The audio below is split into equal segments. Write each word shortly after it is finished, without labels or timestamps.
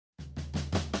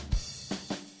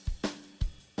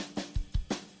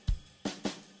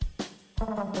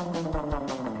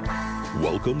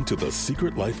Welcome to The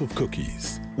Secret Life of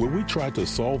Cookies, where we try to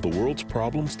solve the world's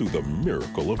problems through the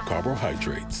miracle of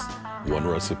carbohydrates, one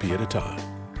recipe at a time,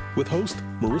 with host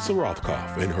Marissa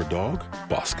Rothkopf and her dog,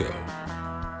 Bosco.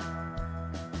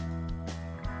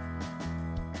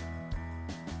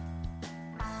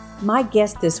 My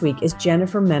guest this week is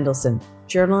Jennifer Mendelsohn,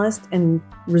 journalist and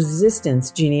resistance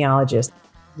genealogist.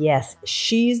 Yes,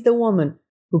 she's the woman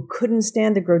who couldn't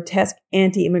stand the grotesque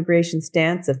anti-immigration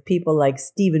stance of people like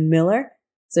Stephen Miller,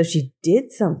 so she did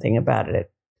something about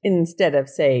it, instead of,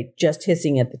 say, just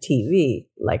hissing at the TV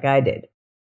like I did.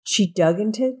 She dug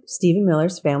into Stephen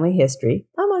Miller's family history,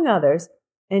 among others,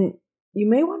 and you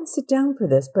may want to sit down for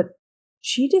this, but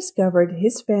she discovered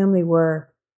his family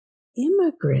were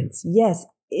immigrants. Yes,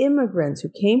 immigrants who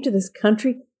came to this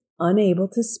country unable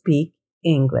to speak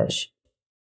English.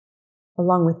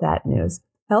 Along with that news,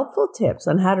 helpful tips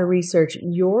on how to research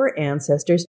your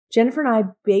ancestors, Jennifer and I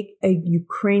baked a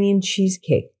Ukrainian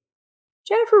cheesecake.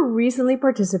 Jennifer recently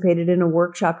participated in a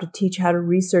workshop to teach how to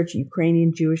research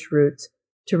Ukrainian Jewish roots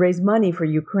to raise money for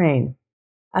Ukraine.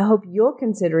 I hope you'll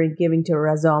consider giving to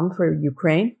Razom for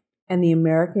Ukraine and the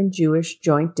American Jewish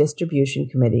Joint Distribution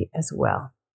Committee as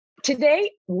well. Today,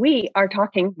 we are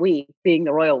talking, we being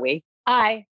the royal we,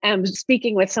 I am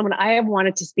speaking with someone I have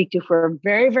wanted to speak to for a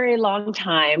very, very long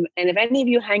time. And if any of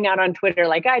you hang out on Twitter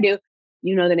like I do,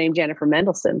 you know the name Jennifer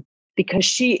Mendelsohn, because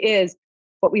she is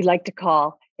what we like to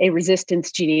call a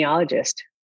resistance genealogist,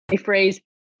 a phrase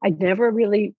I never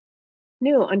really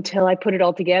knew until I put it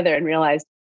all together and realized,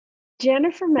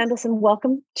 Jennifer Mendelsohn,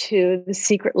 welcome to The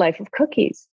Secret Life of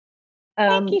Cookies.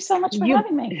 Thank you so much for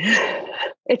having me.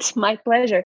 It's my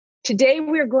pleasure. Today,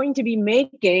 we're going to be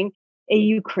making a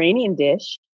Ukrainian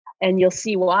dish, and you'll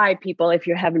see why, people, if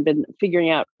you haven't been figuring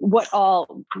out what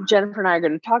all Jennifer and I are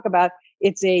going to talk about.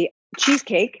 It's a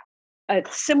cheesecake.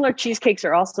 Similar cheesecakes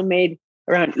are also made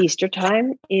around Easter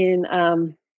time in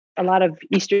a lot of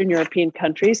Eastern European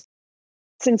countries.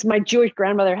 Since my Jewish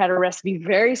grandmother had a recipe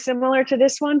very similar to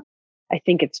this one, I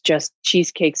think it's just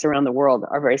cheesecakes around the world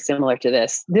are very similar to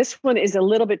this. This one is a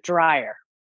little bit drier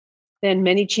than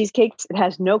many cheesecakes. It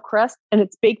has no crust, and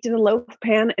it's baked in a loaf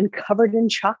pan and covered in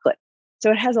chocolate. So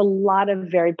it has a lot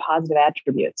of very positive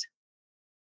attributes.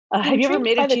 Have you ever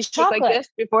made a cheesecake like this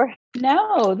before?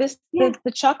 No,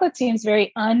 the chocolate seems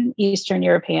very un-Eastern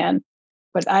European,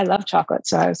 but I love chocolate,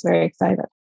 so I was very excited.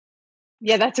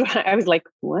 Yeah, that's why I was like,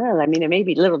 well, I mean, it may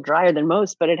be a little drier than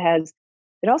most, but it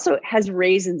also has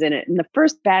raisins in it. And the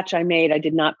first batch I made, I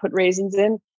did not put raisins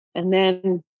in. And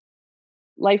then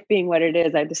life being what it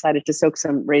is, I decided to soak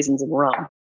some raisins in rum.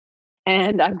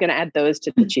 And I'm going to add those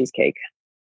to the cheesecake.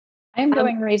 I am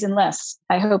going raisinless.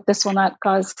 I hope this will not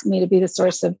cause me to be the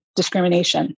source of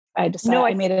discrimination. I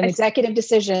made an executive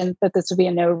decision that this would be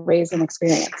a no raisin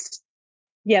experience.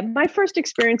 Yeah, my first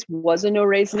experience was a no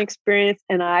raisin experience,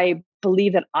 and I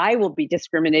believe that I will be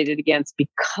discriminated against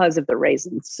because of the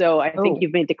raisins. So I think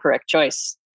you've made the correct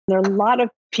choice. There are a lot of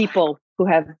people who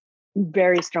have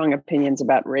very strong opinions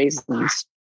about raisins,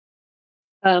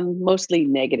 mostly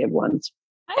negative ones.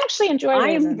 I actually enjoy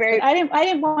raisins. I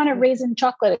didn't want a raisin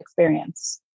chocolate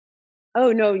experience.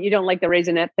 Oh, no, you don't like the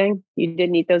raisinette thing? You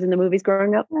didn't eat those in the movies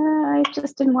growing up? I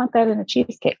just didn't want that in a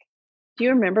cheesecake. Do you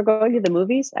remember going to the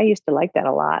movies? I used to like that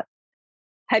a lot.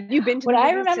 Have you been to what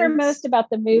I remember most about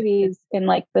the movies in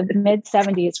like the mid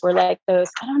 70s were like those,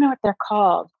 I don't know what they're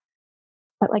called,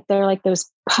 but like they're like those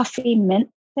puffy mint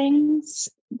things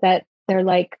that they're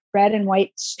like red and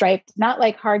white striped, not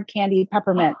like hard candy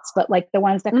peppermints, but like the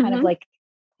ones that kind of like,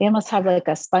 they almost have like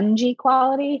a spongy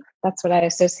quality. That's what I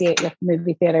associate with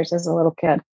movie theaters as a little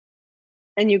kid.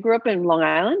 And you grew up in Long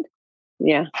Island?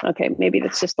 Yeah. Okay. Maybe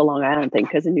that's just the Long Island thing,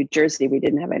 because in New Jersey, we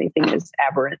didn't have anything as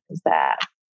aberrant as that.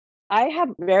 I have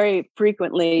very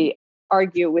frequently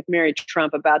argue with Mary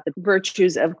Trump about the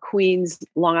virtues of Queens,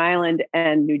 Long Island,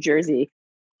 and New Jersey.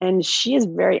 And she is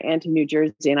very anti-New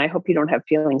Jersey. And I hope you don't have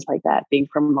feelings like that being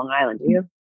from Long Island, do you?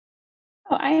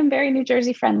 Oh, I am very New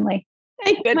Jersey friendly.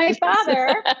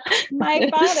 My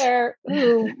father,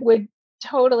 who would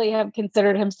totally have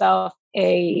considered himself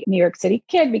a New York City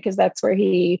kid because that's where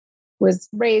he was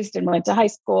raised and went to high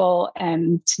school,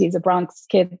 and he's a Bronx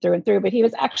kid through and through, but he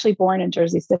was actually born in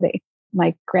Jersey City.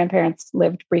 My grandparents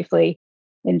lived briefly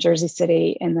in Jersey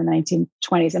City in the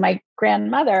 1920s. And my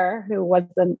grandmother, who was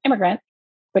an immigrant,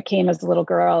 but came as a little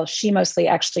girl, she mostly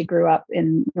actually grew up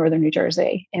in northern New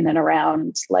Jersey, in and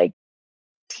around like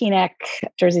Teaneck,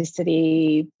 Jersey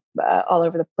City, all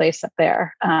over the place up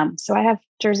there. So I have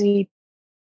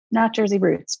not Jersey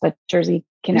roots, but Jersey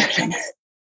connections.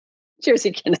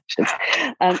 Jersey connections.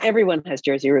 Everyone has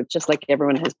Jersey roots, just like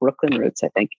everyone has Brooklyn roots, I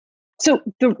think. So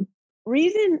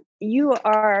reason you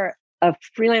are a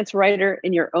freelance writer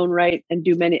in your own right and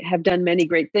have done many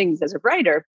great things as a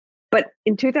writer, but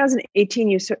in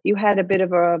 2018 you had a bit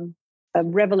of a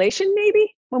revelation,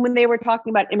 maybe when they were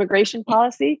talking about immigration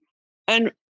policy.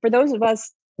 And for those of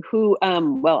us who,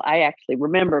 well, I actually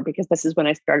remember because this is when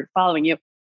I started following you.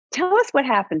 Tell us what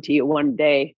happened to you one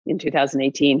day in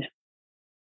 2018.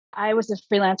 I was a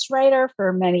freelance writer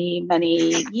for many,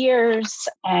 many years.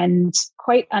 And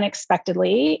quite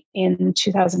unexpectedly, in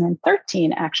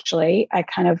 2013, actually, I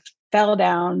kind of fell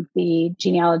down the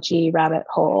genealogy rabbit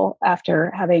hole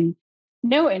after having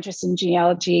no interest in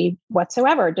genealogy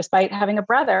whatsoever, despite having a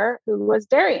brother who was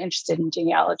very interested in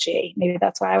genealogy. Maybe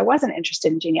that's why I wasn't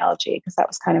interested in genealogy, because that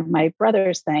was kind of my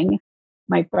brother's thing.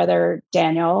 My brother,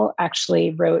 Daniel,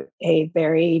 actually wrote a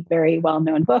very, very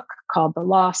well-known book called The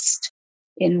Lost,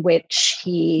 in which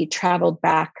he traveled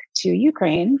back to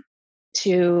Ukraine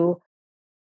to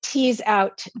tease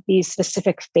out the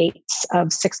specific fates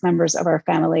of 6 members of our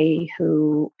family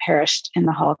who perished in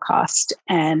the Holocaust.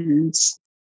 And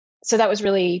so that was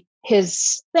really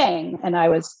his thing. And I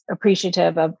was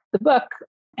appreciative of the book.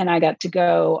 And I got to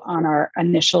go on our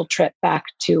initial trip back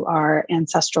to our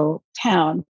ancestral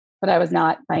town. But I was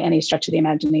not, by any stretch of the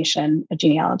imagination, a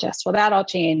genealogist. Well, that all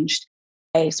changed.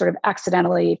 I sort of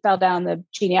accidentally fell down the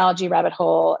genealogy rabbit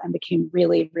hole and became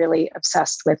really, really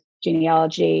obsessed with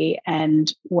genealogy,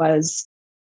 and was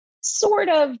sort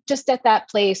of just at that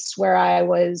place where I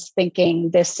was thinking,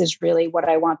 this is really what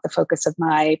I want the focus of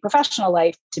my professional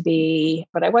life to be.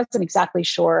 But I wasn't exactly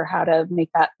sure how to make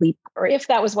that leap, or if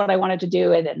that was what I wanted to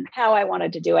do and how I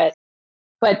wanted to do it.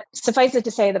 But suffice it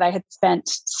to say that I had spent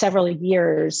several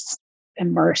years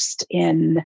immersed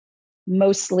in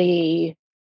mostly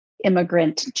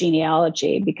immigrant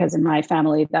genealogy, because in my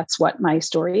family, that's what my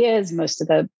story is. Most of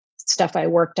the stuff I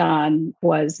worked on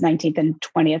was 19th and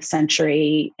 20th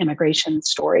century immigration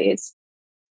stories.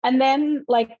 And then,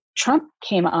 like, Trump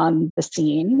came on the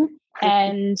scene,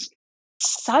 and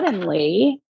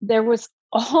suddenly there was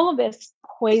all this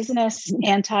poisonous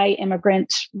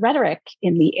anti-immigrant rhetoric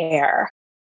in the air.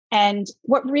 And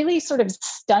what really sort of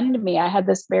stunned me, I had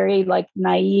this very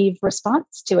naive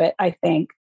response to it, I think,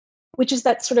 which is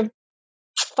that sort of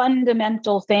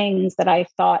fundamental things that I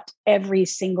thought every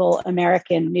single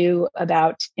American knew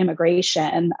about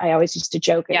immigration. I always used to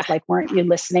joke, it was like, weren't you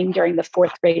listening during the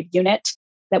 4th grade unit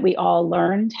that we all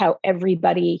learned how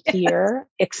everybody here,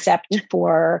 except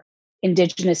for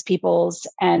indigenous peoples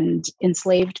and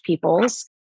enslaved peoples,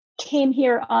 came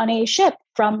here on a ship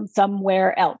from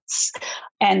somewhere else.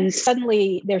 And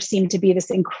suddenly there seemed to be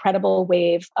this incredible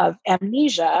wave of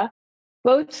amnesia,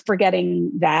 both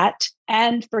forgetting that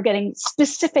and forgetting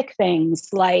specific things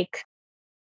like,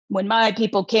 when my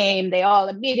people came, they all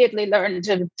immediately learned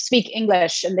to speak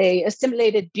English and they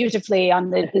assimilated beautifully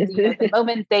on the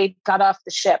moment they got off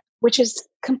the ship, which is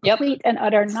complete and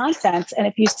utter nonsense. And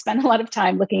if you spend a lot of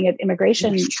time looking at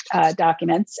immigration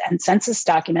documents and census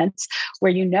documents,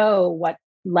 where you know what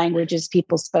languages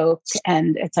people spoke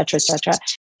and et cetera,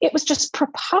 it was just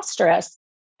preposterous.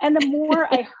 And the more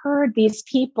I heard these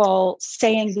people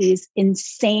saying these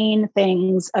insane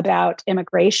things about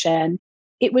immigration,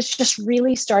 it was just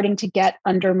really starting to get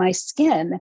under my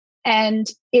skin. And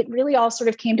it really all sort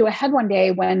of came to a head one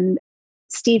day when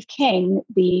Steve King,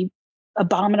 the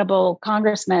abominable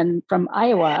congressman from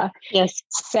Iowa,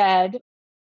 said,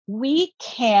 we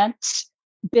can't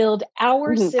build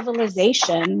our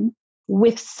civilization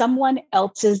with someone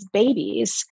else's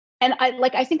babies. And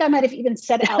I think I might have even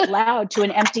said out loud to an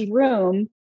empty room,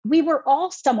 we were all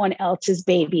someone else's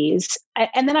babies.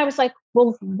 And then I was like,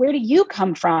 well, where do you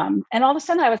come from? And all of a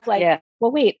sudden I was like,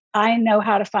 well, wait, I know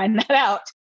how to find that out.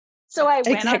 So I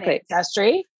went on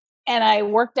Ancestry and I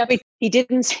worked up. Wait, he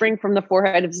didn't spring from the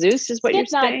forehead of Zeus, is what you're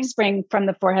saying? He did not spring from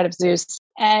the forehead of Zeus.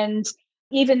 And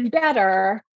even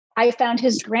better, I found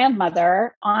his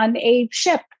grandmother on a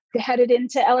ship headed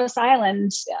into Ellis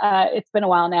Island. It's been a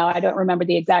while now. I don't remember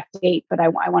the exact date, but I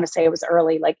want to say it was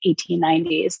early,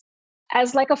 1890s,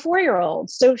 as a 4-year-old.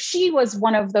 So she was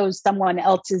one of those someone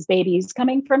else's babies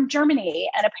coming from Germany.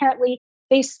 And apparently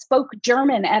they spoke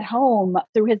German at home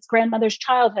through his grandmother's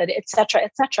childhood, et cetera,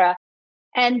 et cetera.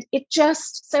 And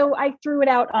so I threw it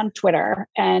out on Twitter,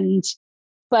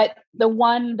 but the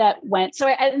one that went,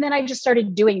 and then I just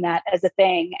started doing that as a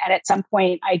thing. And at some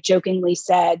point I jokingly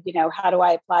said, how do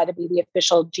I apply to be the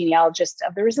official genealogist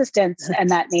of the resistance? And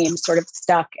that name sort of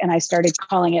stuck, and I started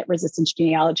calling it Resistance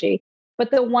Genealogy.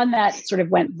 But the one that sort of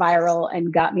went viral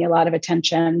and got me a lot of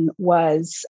attention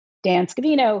was Dan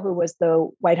Scavino, who was the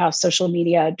White House social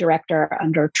media director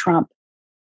under Trump,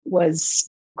 was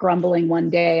grumbling one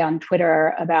day on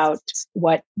Twitter about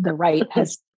what the right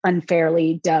has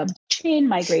unfairly dubbed chain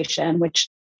migration, which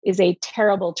is a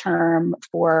terrible term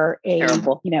for a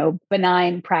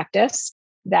benign practice.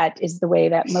 That is the way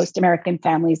that most American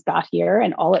families got here.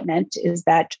 And all it meant is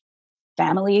that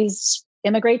families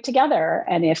immigrate together.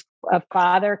 And if a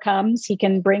father comes, he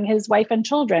can bring his wife and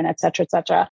children, et cetera, et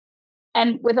cetera.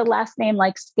 And with a last name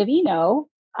like Scavino,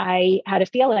 I had a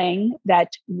feeling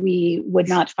that we would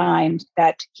not find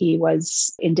that he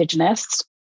was indigenous.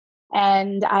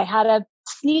 And I had a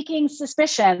sneaking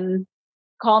suspicion,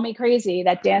 call me crazy,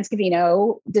 that Dan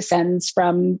Scavino descends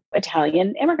from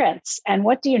Italian immigrants. And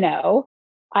what do you know?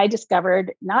 I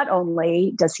discovered not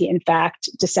only does he in fact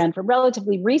descend from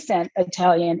relatively recent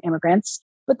Italian immigrants,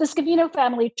 but the Scavino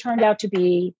family turned out to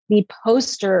be the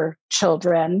poster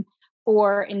children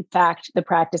for, in fact, the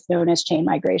practice known as chain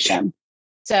migration.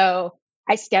 So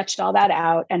I sketched all that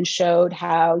out and showed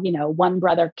how, one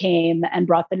brother came and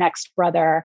brought the next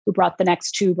brother, who brought the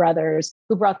next two brothers,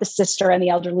 who brought the sister and the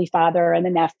elderly father and the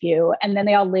nephew. And then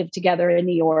they all lived together in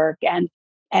New York.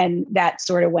 And that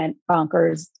sort of went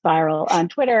bonkers viral on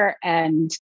Twitter.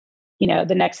 And,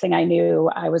 the next thing I knew,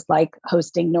 I was like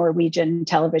hosting Norwegian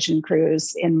television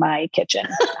crews in my kitchen,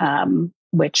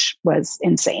 which was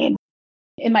insane.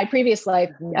 In my previous life,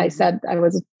 I said I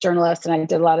was a journalist and I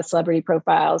did a lot of celebrity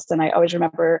profiles. And I always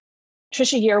remember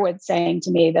Trisha Yearwood saying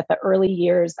to me that the early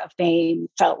years of fame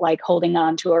felt like holding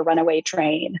on to a runaway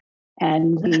train.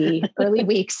 And the early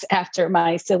weeks after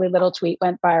my silly little tweet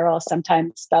went viral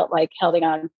sometimes felt like holding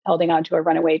on to a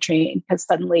runaway train, because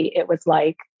suddenly it was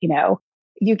like,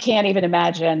 you can't even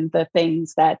imagine the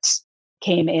things that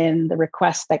came in, the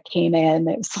requests that came in.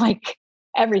 It was like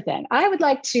everything. I would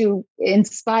like to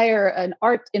inspire an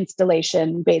art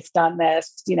installation based on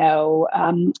this.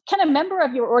 Can a member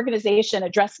of your organization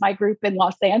address my group in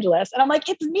Los Angeles? And I'm like,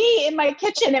 it's me in my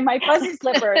kitchen in my fuzzy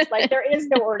slippers. Like, there is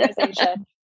no organization.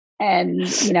 And,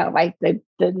 the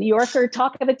New Yorker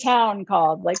talk of the town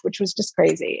called, which was just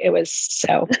crazy. It was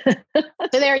so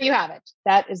there you have it.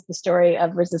 That is the story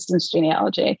of resistance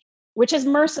genealogy, which has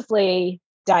mercifully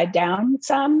died down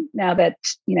some now that,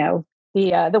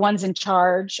 the ones in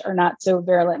charge are not so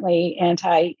virulently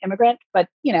anti-immigrant, but,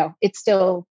 it's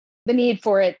still, the need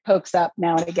for it pokes up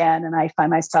now and again. And I find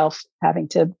myself having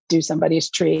to do somebody's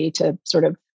tree to sort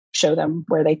of show them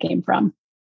where they came from.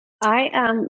 I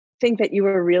think that you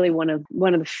were really one of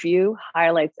the few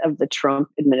highlights of the Trump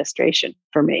administration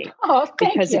for me. Oh,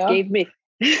 thank because you.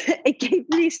 It gave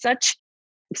me such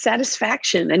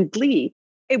satisfaction and glee.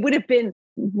 It would have been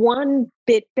one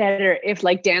bit better if,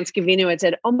 like, Dan Scavino had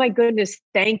said, "Oh my goodness,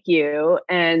 thank you,"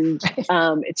 and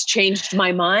it's changed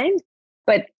my mind.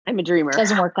 But I'm a dreamer. It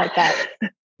doesn't work like that.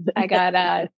 I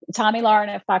got Tommy Lauren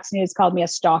at Fox News called me a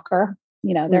stalker.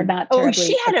 They're not.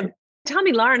 Terribly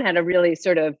Tommy Lauren had a really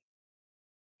sort of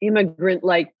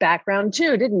immigrant-like background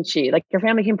too, didn't she? Like, your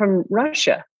family came from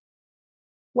Russia.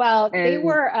 Well, they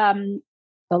were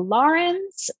the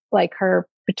Laurens, like her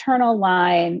paternal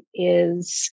line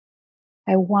is,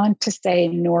 I want to say,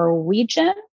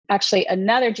 Norwegian. Actually,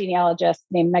 another genealogist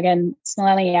named Megan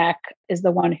Sneleniak is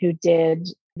the one who did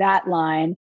that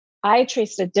line. I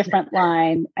traced a different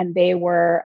line, and they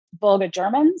were Volga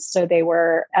Germans. So they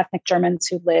were ethnic Germans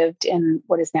who lived in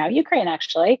what is now Ukraine,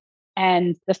 actually.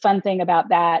 And the fun thing about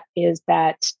that is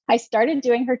that I started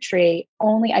doing her tree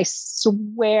only, I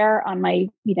swear on my,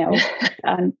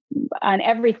 on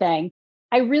everything.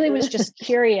 I really was just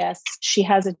curious. She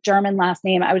has a German last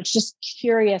name. I was just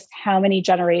curious how many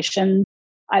generations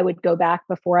I would go back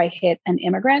before I hit an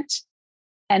immigrant.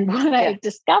 And what I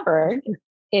discovered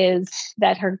is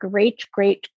that her great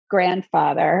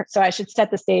grandfather, so I should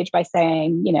set the stage by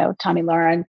saying, Tommy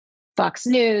Lauren, Fox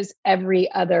News, every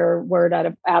other word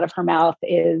out of her mouth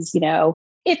is,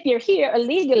 if you're here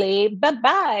illegally,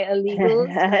 bye-bye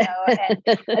illegals,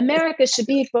 and America should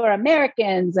be for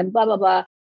Americans and blah, blah, blah.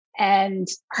 And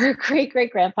her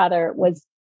great-great-grandfather was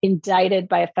indicted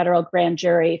by a federal grand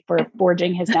jury for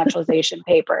forging his naturalization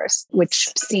papers,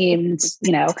 which seemed,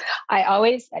 I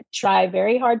always try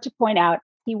very hard to point out,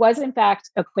 he was in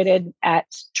fact acquitted at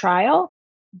trial,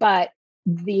 but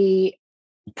the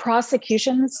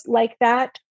prosecutions like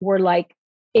that were like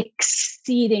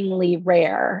exceedingly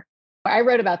rare. I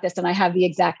wrote about this and I have the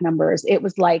exact numbers. It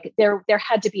was like there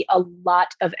had to be a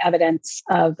lot of evidence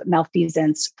of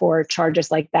malfeasance for charges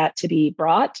like that to be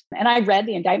brought. And I read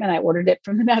the indictment. I ordered it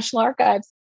from the National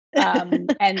Archives.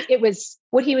 And it was,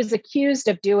 what he was accused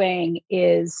of doing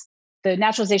is, the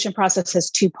naturalization process has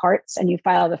two parts, and you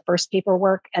file the first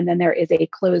paperwork, and then there is a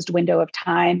closed window of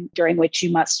time during which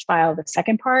you must file the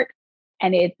second part.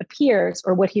 And it appears,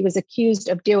 or what he was accused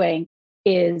of doing,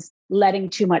 is letting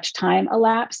too much time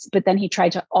elapse. But then he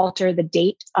tried to alter the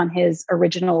date on his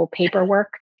original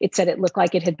paperwork. It said it looked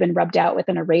like it had been rubbed out with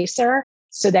an eraser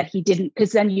so that he didn't,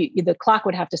 because then the clock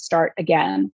would have to start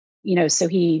again. So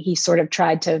he sort of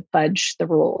tried to fudge the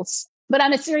rules. But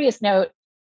on a serious note,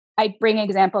 I bring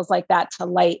examples like that to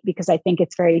light because I think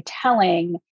it's very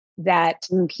telling that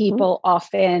people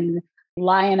often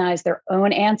lionize their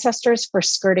own ancestors for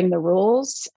skirting the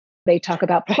rules. They talk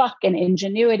about pluck and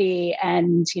ingenuity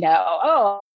and,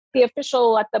 the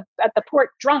official at the port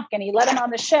drunk and he let him on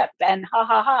the ship and ha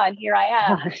ha ha, and here I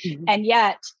am. And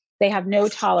yet they have no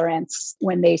tolerance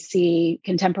when they see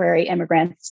contemporary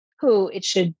immigrants who, it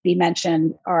should be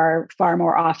mentioned, are far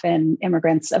more often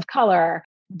immigrants of color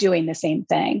doing the same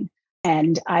thing.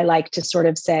 And I like to sort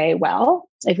of say, well,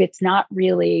 if it's not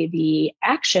really the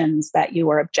actions that you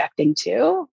are objecting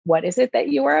to, what is it that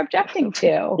you are objecting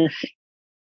to?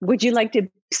 Would you like to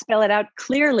spell it out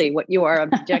clearly what you are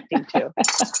objecting to?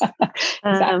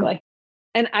 Exactly.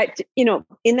 And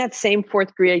in that same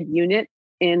fourth grade unit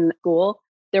in school,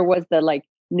 there was the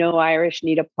no Irish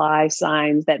need apply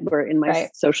signs that were in my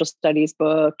social studies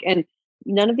book. And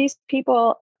none of these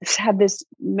people have this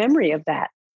memory of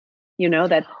that,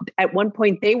 that at one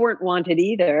point they weren't wanted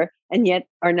either, and yet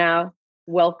are now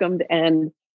welcomed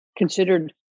and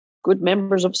considered good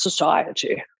members of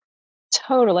society.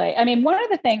 Totally. I mean, one of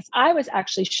the things I was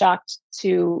actually shocked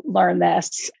to learn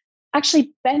this,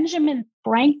 actually, Benjamin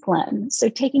Franklin, so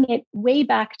taking it way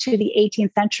back to the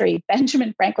 18th century,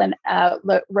 Benjamin Franklin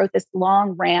wrote this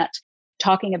long rant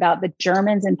talking about the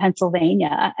Germans in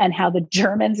Pennsylvania and how the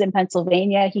Germans in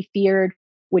Pennsylvania, he feared,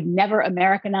 would never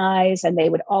Americanize and they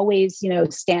would always,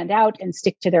 stand out and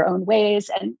stick to their own ways.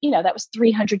 And, that was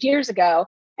 300 years ago.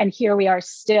 And here we are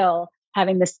still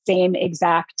having the same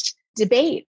exact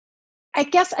debate. I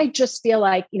guess I just feel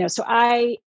like, so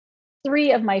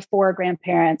 3 of my 4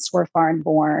 grandparents were foreign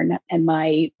born, and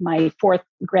my 4th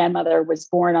grandmother was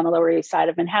born on the Lower East Side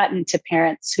of Manhattan to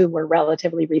parents who were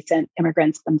relatively recent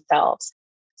immigrants themselves.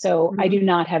 So I do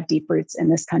not have deep roots in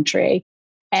this country.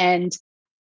 And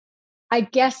I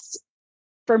guess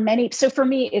for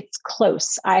me, it's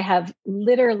close. I have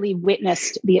literally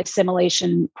witnessed the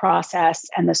assimilation process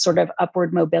and the sort of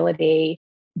upward mobility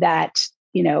that,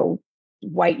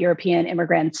 white European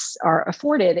immigrants are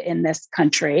afforded in this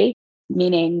country,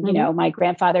 meaning, my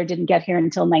grandfather didn't get here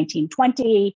until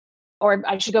 1920, or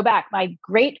I should go back. My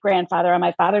great grandfather on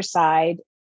my father's side,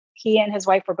 he and his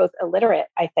wife were both illiterate,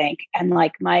 I think. And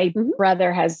my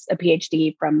brother has a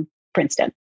PhD from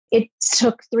Princeton. It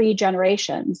took 3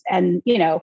 generations. And,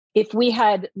 if we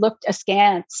had looked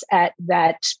askance at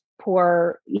that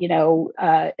poor,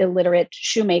 illiterate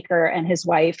shoemaker and his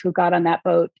wife who got on that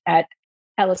boat at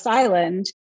Ellis Island,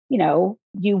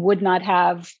 you would not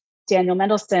have Daniel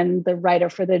Mendelsohn, the writer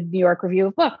for the New York Review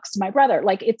of Books, my brother.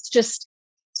 It's just,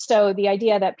 so the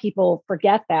idea that people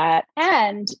forget that,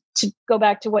 and to go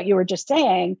back to what you were just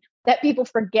saying, that people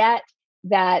forget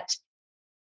that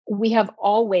we have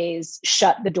always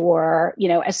shut the door.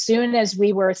 As soon as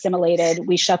we were assimilated,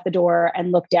 we shut the door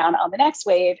and looked down on the next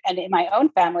wave. And in my own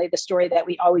family, the story that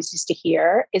we always used to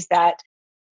hear is that,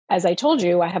 as I told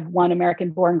you, I have one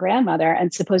American-born grandmother,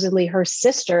 and supposedly her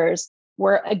sisters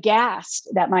were aghast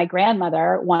that my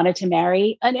grandmother wanted to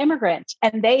marry an immigrant.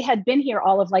 And they had been here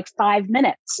all of 5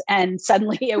 minutes. And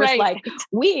suddenly it was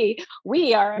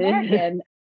we are American.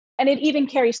 And it even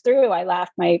carries through. I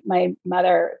laughed. My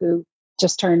mother, who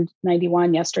just turned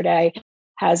 91 yesterday,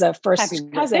 has a first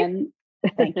cousin.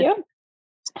 Thank you.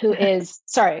 Who is,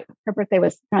 sorry, her birthday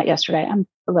was not yesterday. I'm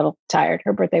a little tired.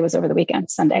 Her birthday was over the weekend,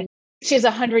 Sunday. She has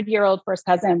a 100-year-old first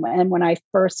cousin. And when I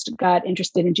first got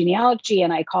interested in genealogy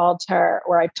and I called her,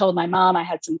 or I told my mom I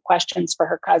had some questions for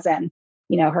her cousin,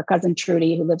 her cousin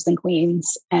Trudy, who lives in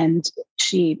Queens. And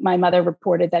my mother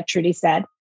reported that Trudy said,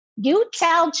 "You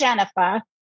tell Jennifer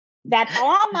that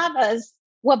all mothers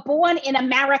were born in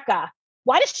America.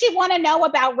 Why does she want to know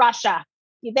about Russia?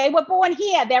 They were born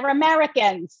here. They're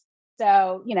Americans."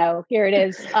 So, here it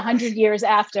is 100 years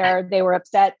after they were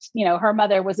upset. Her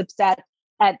mother was upset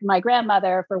at my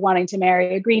grandmother for wanting to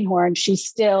marry a greenhorn. She's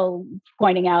still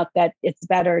pointing out that it's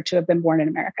better to have been born in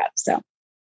America. So,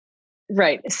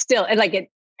 right. Still, and it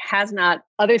has not,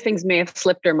 other things may have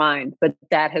slipped her mind, but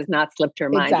that has not slipped her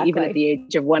mind, even at the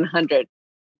age of 100.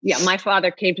 Yeah. My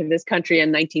father came to this country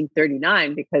in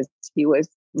 1939 because he was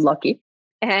lucky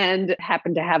and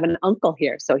happened to have an uncle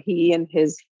here. So he and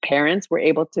his parents were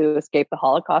able to escape the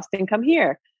Holocaust and come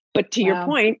here. But to your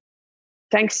point,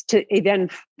 thanks to, he then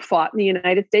fought in the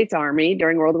United States Army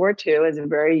during World War II as a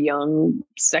very young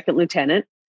second lieutenant,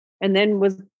 and then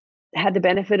had the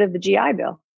benefit of the GI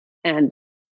Bill. And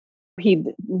He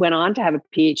went on to have a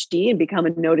PhD and become a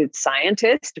noted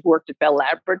scientist, worked at Bell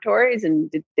Laboratories and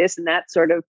did this and that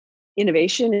sort of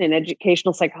innovation in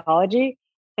educational psychology.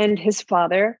 And his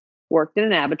father worked in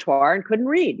an abattoir and couldn't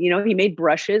read. He made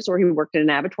brushes or he worked in an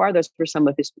abattoir. Those were some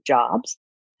of his jobs.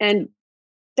 And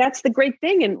that's the great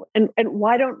thing. And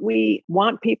why don't we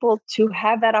want people to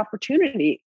have that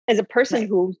opportunity? As a person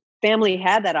whose family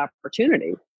had that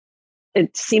opportunity,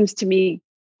 it seems to me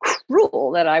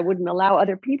cruel that I wouldn't allow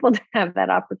other people to have that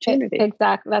opportunity.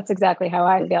 Exactly. That's exactly how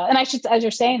I feel. And as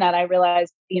you're saying that, I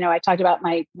realized, I talked about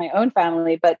my own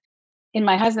family, but in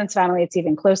my husband's family, it's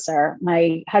even closer.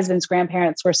 My husband's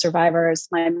grandparents were survivors.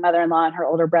 My mother-in-law and her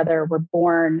older brother were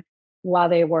born while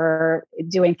they were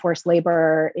doing forced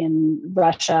labor in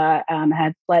Russia,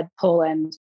 had fled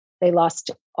Poland. They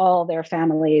lost all their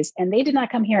families, and they did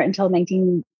not come here until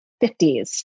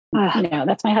 1950s.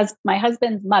 That's my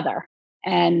husband's mother.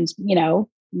 And,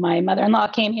 my mother-in-law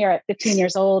came here at 15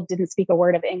 years old, didn't speak a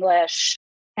word of English,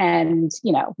 and,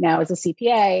 now is a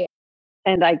CPA.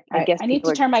 And I guess I need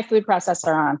to turn my food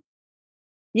processor on.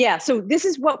 Yeah. So this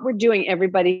is what we're doing.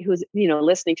 Everybody who's,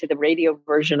 listening to the radio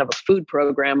version of a food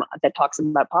program that talks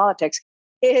about politics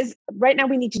is right now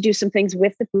we need to do some things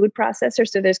with the food processor.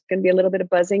 So there's going to be a little bit of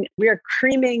buzzing. We are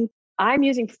creaming. I'm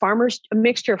using a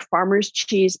mixture of farmer's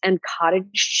cheese and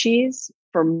cottage cheese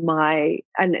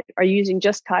and are you using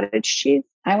just cottage cheese?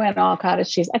 I went all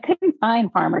cottage cheese. I couldn't find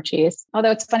farmer cheese.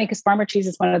 Although it's funny because farmer cheese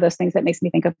is one of those things that makes me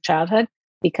think of childhood,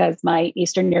 because my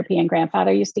Eastern European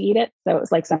grandfather used to eat it. So it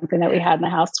was like something that we had in the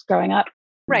house growing up.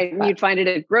 Right. And you'd find it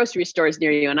at grocery stores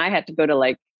near you. And I had to go to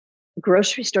a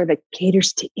grocery store that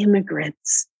caters to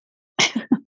immigrants.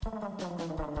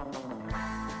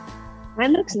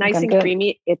 Mine looks nice and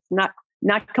creamy. It's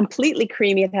not completely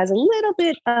creamy. It has a little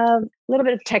bit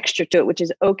of texture to it, which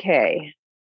is okay.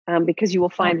 Because you will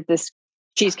find that this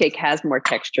cheesecake has more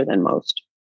texture than most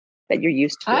that you're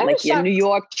used to. Like a New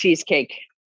York cheesecake.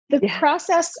 The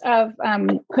process of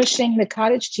pushing the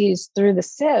cottage cheese through the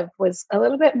sieve was a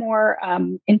little bit more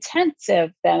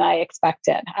intensive than I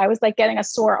expected. I was like getting a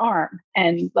sore arm,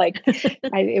 and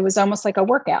it was almost like a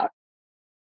workout.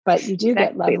 But you do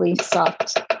get lovely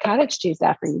soft cottage cheese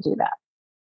after you do that.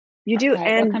 You do,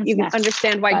 right, and you can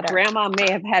understand why Butter. Grandma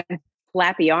may have had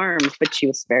flappy arms, but she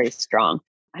was very strong.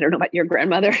 I don't know about your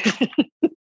grandmother.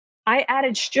 I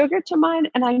added sugar to mine,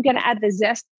 and I'm going to add the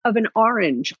zest of an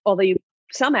orange, although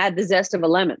some add the zest of a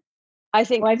lemon. I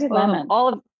think I did lemon.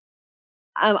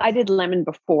 I did lemon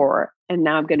before, and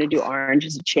now I'm going to do orange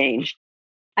as a change.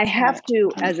 I have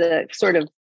to, as a sort of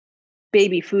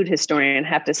baby food historian,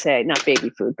 have to say, not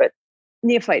baby food, but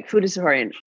neophyte food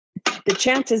historian, the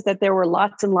chances that there were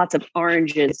lots and lots of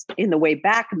oranges in the way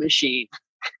back machine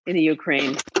in the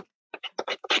Ukraine,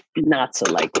 not so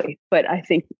likely. But I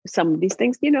think some of these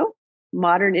things,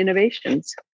 modern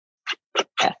innovations.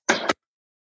 Yeah.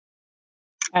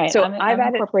 All right, so I'm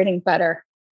incorporating butter.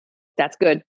 That's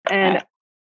good. And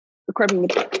recording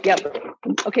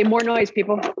Okay, more noise,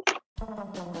 people.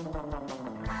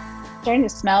 Starting to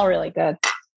smell really good.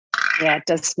 Yeah, it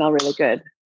does smell really good.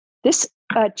 This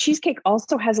cheesecake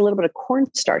also has a little bit of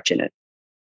cornstarch in it,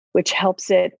 which helps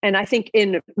it. And I think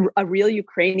in a real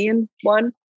Ukrainian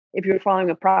one, if you're following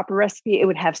a proper recipe, it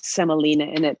would have semolina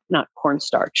in it, not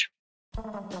cornstarch.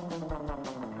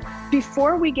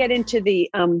 Before we get into the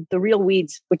real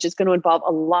weeds, which is going to involve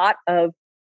a lot of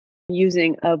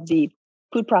using of the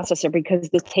food processor because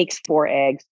this takes 4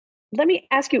 eggs, let me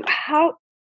ask you,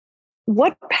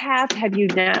 what path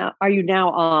are you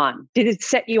now on? Did it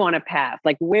set you on a path?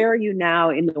 Where are you now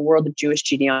in the world of Jewish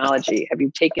genealogy? Have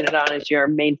you taken it on as your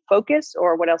main focus,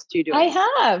 or what else do you do? I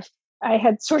have. I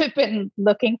had sort of been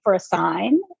looking for a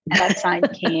sign, and that sign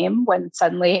came when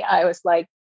suddenly I was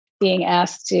being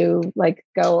asked to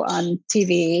go on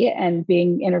TV and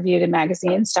being interviewed in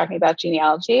magazines talking about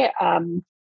genealogy.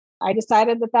 I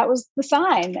decided that was the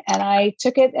sign, and I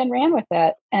took it and ran with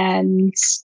it. And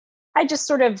I just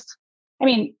sort of,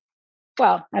 I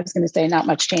was going to say not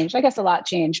much changed. I guess a lot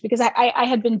changed because I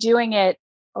had been doing it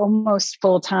almost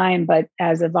full time, but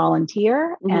as a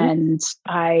volunteer. Mm-hmm. And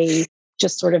I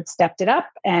just sort of stepped it up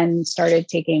and started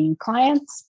taking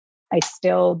clients. I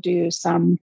still do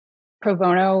some pro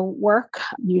bono work,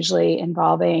 usually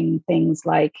involving things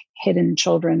like hidden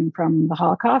children from the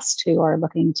Holocaust who are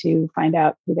looking to find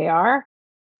out who they are.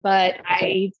 But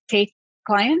I take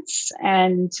clients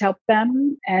and help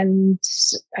them. And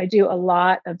I do a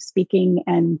lot of speaking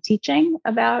and teaching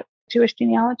about Jewish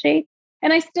genealogy.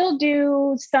 And I still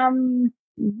do some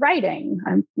writing.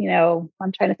 I'm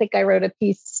trying to think. I wrote a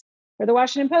piece for the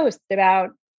Washington Post about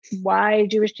why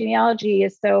Jewish genealogy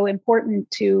is so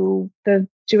important to the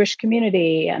Jewish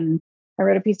community. And I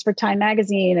wrote a piece for Time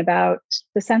magazine about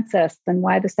the census and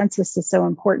why the census is so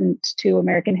important to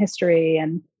American history,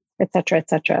 and et cetera, et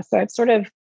cetera. So I've sort of,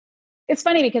 it's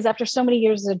funny because after so many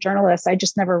years as a journalist, I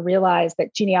just never realized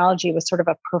that genealogy was sort of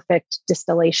a perfect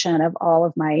distillation of all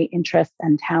of my interests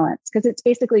and talents, because it's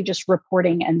basically just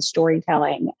reporting and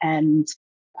storytelling. And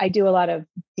I do a lot of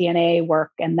DNA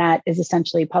work, and that is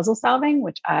essentially puzzle solving,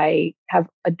 which I have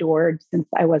adored since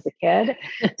I was a kid.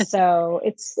 So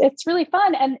it's really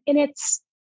fun. And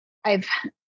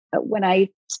when I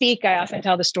speak, I often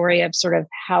tell the story of sort of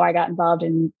how I got involved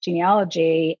in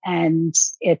genealogy. And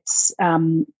it's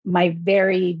my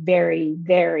very, very,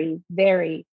 very,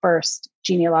 very first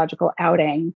genealogical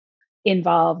outing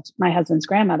involved my husband's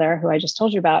grandmother, who I just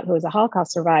told you about, who was a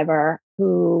Holocaust survivor,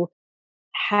 who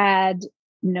had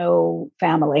no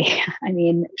family. I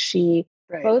mean,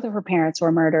 both of her parents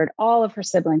were murdered. All of her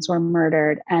siblings were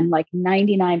murdered. And like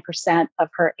 99% of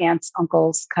her aunts,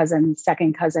 uncles, cousins,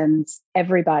 second cousins,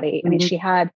 everybody. Mm-hmm. I mean, she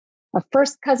had a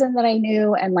first cousin that I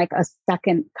knew and like a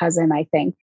second cousin, I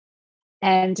think.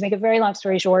 And to make a very long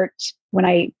story short,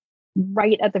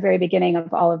 right at the very beginning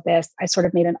of all of this, I sort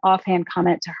of made an offhand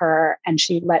comment to her, and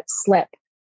she let slip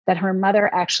that her mother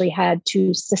actually had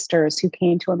two sisters who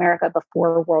came to America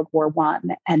before World War I,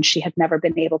 and she had never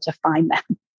been able to find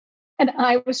them. And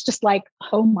I was just like,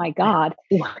 oh my God.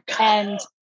 And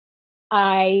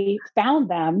I found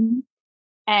them,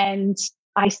 and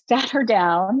I sat her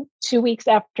down 2 weeks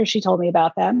after she told me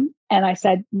about them. And I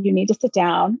said, you need to sit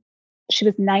down. She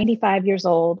was 95 years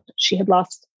old. She had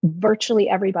lost virtually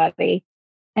everybody.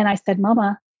 And I said,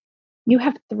 Mama, you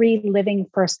have 3 living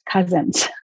first cousins.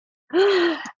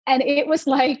 And it was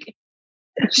like,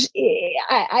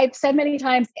 I've said many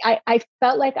times, I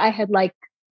felt like I had like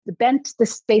bent the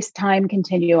space-time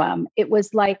continuum. It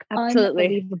was like absolutely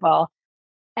unbelievable.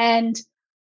 And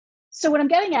so what I'm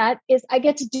getting at is I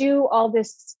get to do all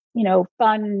this,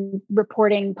 fun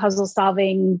reporting, puzzle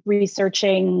solving,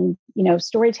 researching,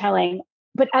 storytelling.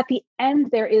 But at the end,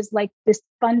 there is like this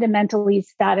fundamentally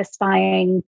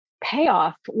satisfying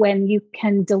payoff when you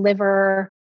can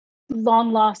deliver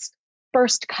long lost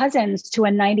first cousins to a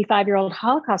 95-year-old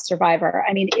Holocaust survivor.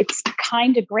 I mean, it's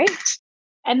kind of great.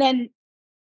 And then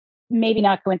maybe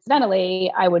not coincidentally,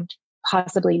 I would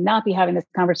possibly not be having this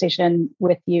conversation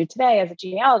with you today as a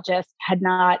genealogist had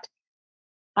not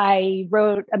I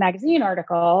wrote a magazine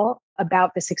article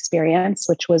about this experience,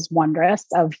 which was wondrous,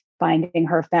 of finding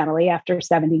her family after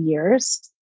 70 years.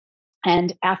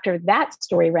 And after that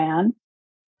story ran,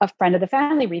 a friend of the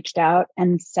family reached out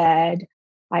and said,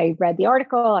 I read the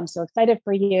article. I'm so excited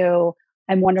for you.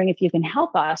 I'm wondering if you can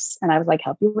help us. And I was like,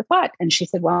 help you with what? And she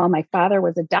said, well, my father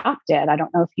was adopted. I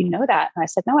don't know if you know that. And I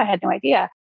said, no, I had no idea.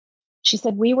 She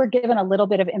said, we were given a little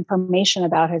bit of information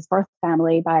about his birth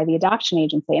family by the adoption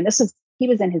agency. And he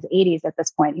was in his 80s at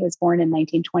this point. He was born in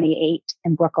 1928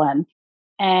 in Brooklyn.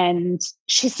 And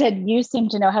she said, you seem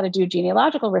to know how to do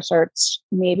genealogical research.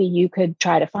 Maybe you could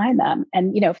try to find them.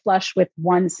 And, flush with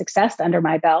one success under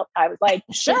my belt, I was like,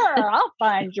 sure, I'll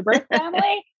find your birth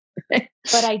family.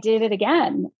 But I did it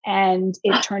again. And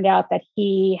it turned out that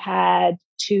he had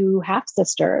 2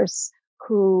 half-sisters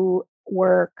who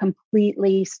were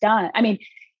completely stunned. I mean,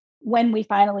 when we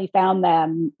finally found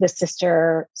them, the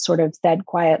sister sort of said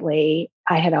quietly,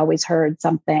 I had always heard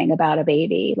something about a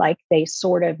baby. Like they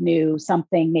sort of knew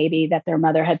something, maybe that their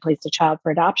mother had placed a child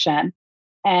for adoption.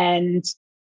 And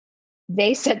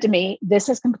they said to me, this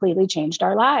has completely changed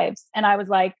our lives. And I was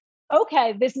like,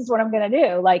 okay, this is what I'm going to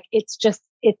do. Like, and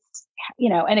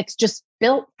it's just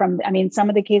built from, some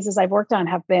of the cases I've worked on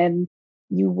have been,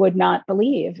 you would not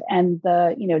believe. And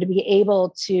to be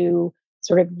able to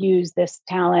sort of use this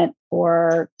talent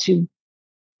to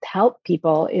help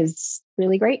people is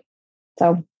really great.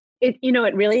 So it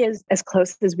really is as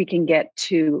close as we can get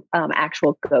to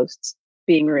actual ghosts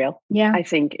being real. Yeah. I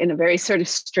think in a very sort of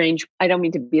strange, I don't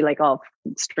mean to be like all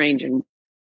strange and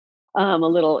a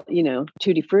little,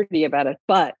 tutti frutti about it,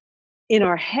 but in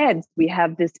our heads, we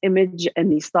have this image and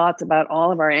these thoughts about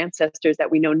all of our ancestors that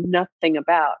we know nothing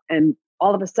about. And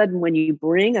all of a sudden, when you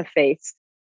bring a face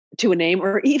to a name,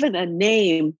 or even a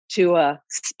name to a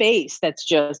space that's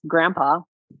just grandpa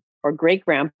or great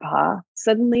grandpa,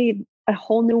 suddenly a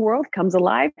whole new world comes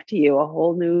alive to you, a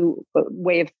whole new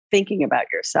way of thinking about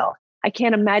yourself. I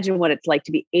can't imagine what it's like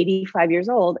to be 85 years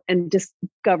old and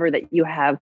discover that you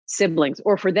have siblings,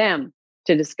 or for them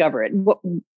to discover it.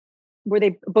 Were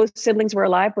they both siblings were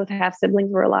alive? Both half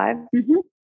siblings were alive? Mm-hmm.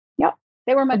 Yep.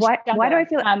 They were much younger. Why do I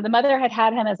feel the mother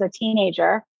had him as a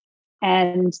teenager,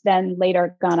 and then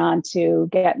later gone on to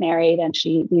get married. And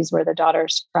these were the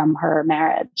daughters from her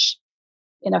marriage.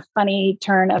 In a funny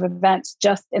turn of events,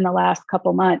 just in the last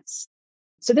couple months,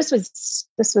 So this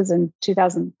was in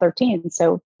 2013,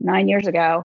 so 9 years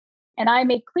ago. And I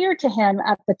made clear to him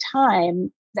at the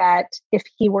time that if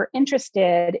he were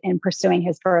interested in pursuing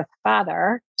his birth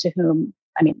father, to whom,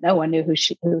 I mean, no one knew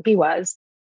who he was,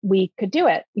 we could do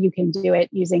it. You can do it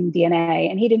using DNA.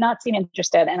 And he did not seem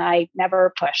interested, and I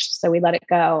never pushed. So we let it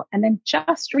go. And then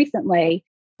just recently,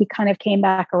 he kind of came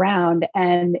back around.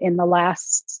 And in the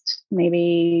last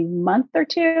maybe month or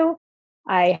two,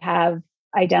 I have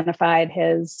identified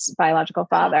his biological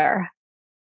father.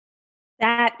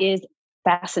 That is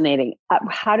fascinating.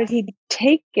 How did he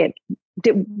take it?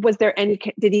 Did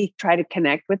he try to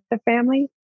connect with the family?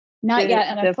 Not yet.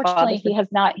 And unfortunately, he has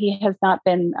not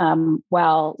been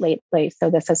well lately. So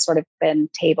this has sort of been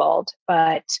tabled,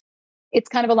 but it's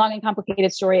kind of a long and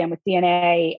complicated story. And with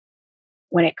DNA,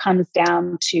 when it comes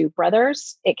down to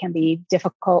brothers, it can be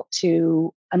difficult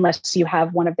to, unless you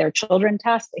have one of their children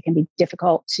test, it can be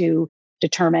difficult to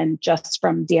determine just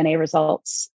from DNA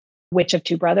results which of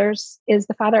two brothers is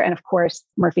the father. And of course,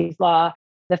 Murphy's Law,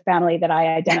 the family that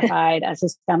I identified as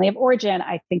his family of origin,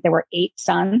 I think there were 8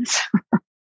 sons.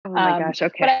 Oh my gosh.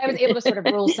 Okay. But I was able to sort of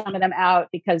rule some of them out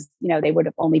because, they would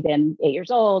have only been 8 years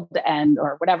old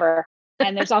or whatever.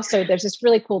 And there's this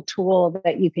really cool tool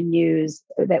that you can use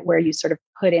where you sort of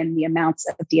put in the amounts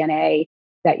of DNA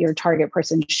that your target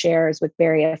person shares with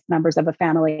various members of a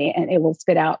family, and it will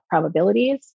spit out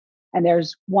probabilities. And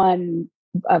there's one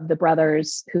of the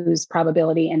brothers whose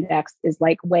probability index is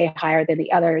like way higher than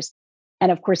the others.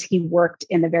 And of course, he worked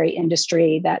in the very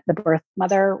industry that the birth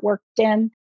mother worked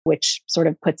in, which sort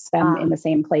of puts them in the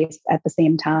same place at the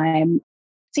same time.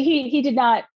 So he did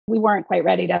not, we weren't quite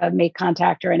ready to make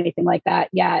contact or anything like that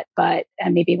yet,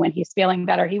 and maybe when he's feeling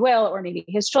better, he will, or maybe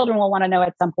his children will want to know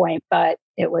at some point, but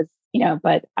it was,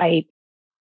 but I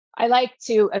like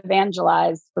to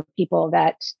evangelize for people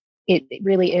that it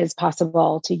really is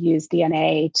possible to use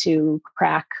DNA to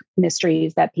crack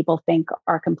mysteries that people think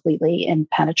are completely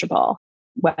impenetrable,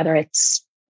 whether it's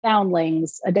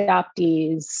foundlings,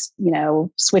 adoptees,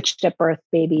 switched at birth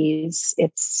babies.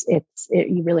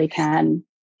 You really can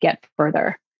get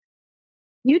further.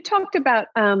 You talked about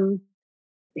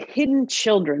hidden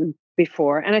children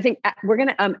before, and I think we're going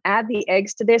to add the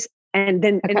eggs to this. And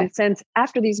then in a sense,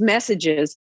 after these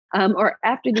messages or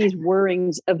after these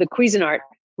whirrings of the Cuisinart,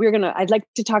 I'd like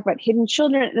to talk about hidden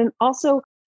children and also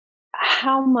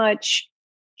how much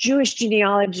Jewish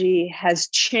genealogy has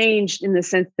changed in the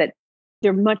sense that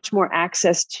there's much more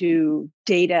access to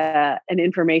data and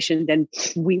information than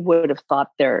we would have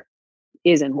thought there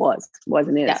is and was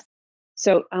and is. Yeah.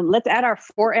 So let's add our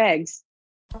 4 eggs.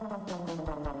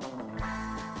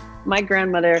 My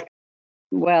grandmother,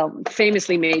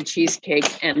 famously made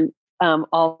cheesecake and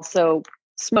also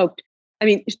smoked. I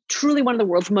mean, truly one of the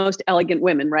world's most elegant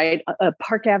women, right? A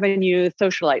Park Avenue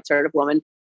socialite sort of woman.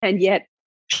 And yet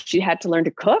she had to learn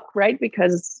to cook, right?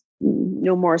 Because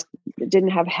didn't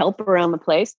have help around the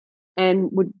place, and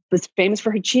was famous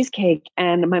for her cheesecake.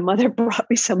 And my mother brought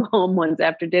me some home once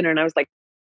after dinner. And I was like,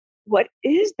 what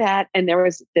is that? And there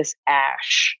was this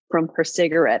ash from her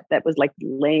cigarette that was like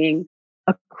laying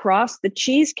across the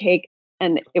cheesecake.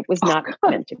 And it was not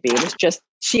meant to be. It was just,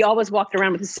 she always walked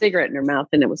around with a cigarette in her mouth.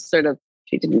 And it was sort of,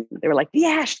 they were like, the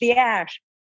ash.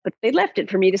 But they left it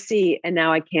for me to see. And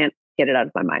now I can't get it out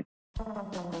of my mind.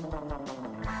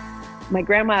 My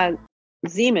grandma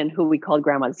Zeman, who we called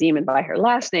Grandma Zeman by her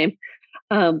last name,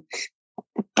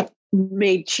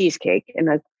 made cheesecake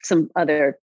and some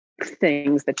other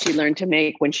things that she learned to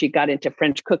make when she got into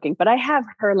French cooking. But I have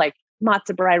her like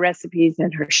matzo brie recipes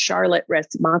and her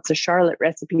matzo Charlotte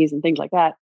recipes and things like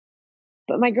that.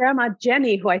 But my grandma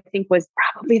Jenny, who I think was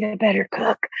probably the better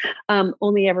cook,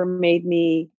 only ever made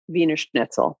me Wiener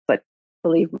Schnitzel. But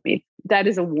believe me, that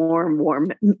is a warm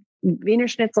Wiener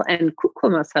Schnitzel and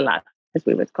Kurkuma salad, as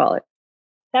we would call it.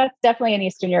 That's definitely an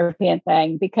Eastern European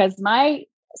thing because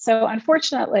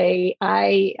unfortunately,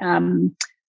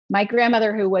 my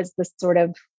grandmother, who was the sort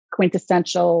of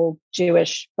quintessential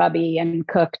Jewish bubby and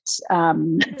cooked,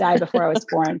 died before I was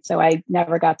born. So I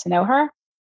never got to know her.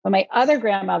 But my other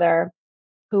grandmother,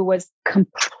 who was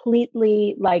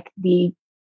completely like the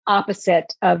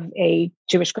opposite of a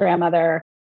Jewish grandmother,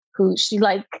 who she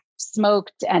like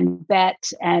smoked and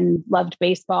bet and loved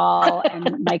baseball.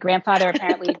 And my grandfather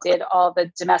apparently did all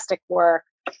the domestic work.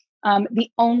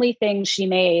 The only thing she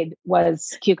made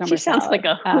was cucumber salad. Sounds like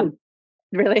a hoot.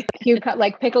 Really?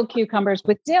 Like pickled cucumbers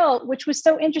with dill, which was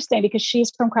so interesting because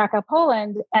she's from Krakow,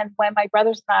 Poland. And when my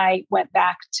brothers and I went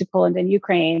back to Poland and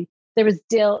Ukraine, there was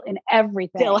dill in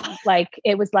everything. Like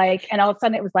it was like, and all of a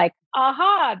sudden it was like,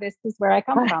 aha, this is where I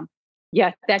come from.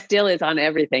 Yeah, that dill is on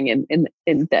everything in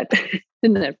that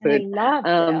in that food. I love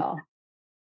dill.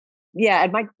 Yeah,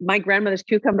 and my grandmother's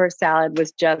cucumber salad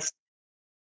was just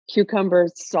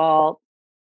cucumbers, salt,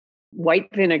 white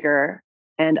vinegar,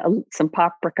 and some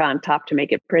paprika on top to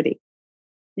make it pretty.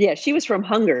 Yeah, she was from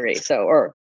Hungary,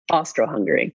 or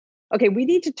Austro-Hungary. Okay, we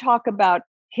need to talk about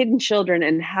hidden children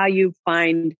and how you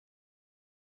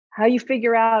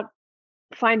figure out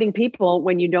finding people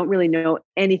when you don't really know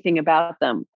anything about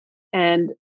them.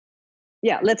 And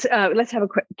yeah, let's have a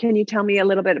quick. Can you tell me a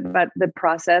little bit about the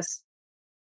process?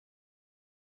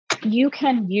 You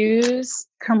can use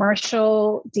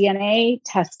commercial DNA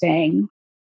testing.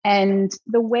 And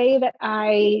the way that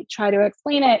I try to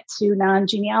explain it to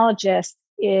non-genealogists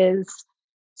is,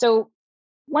 so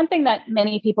one thing that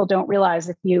many people don't realize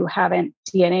if you haven't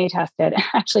DNA tested,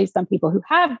 actually some people who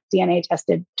have DNA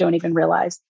tested don't even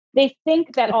realize, they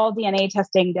think that all DNA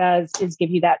testing does is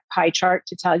give you that pie chart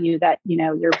to tell you that,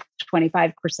 you're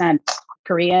 25%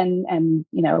 Korean and,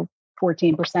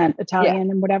 14% Italian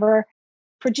and whatever.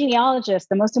 For genealogists,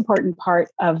 the most important part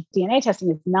of DNA testing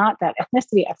is not that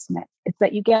ethnicity estimate. It's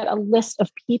that you get a list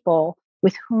of people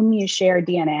with whom you share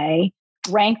DNA,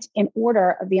 ranked in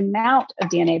order of the amount of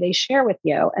DNA they share with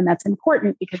you. And that's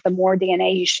important because the more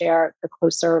DNA you share, the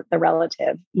closer the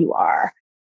relative you are.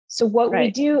 So what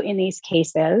we do in these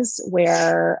cases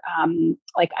where,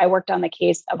 like I worked on the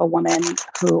case of a woman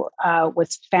who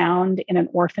was found in an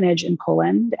orphanage in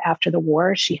Poland after the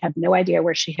war. She had no idea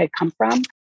where she had come from.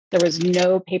 There was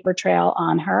no paper trail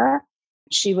on her.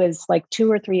 She was like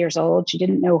 2 or 3 years old. She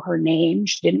didn't know her name.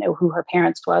 She didn't know who her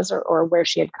parents was or where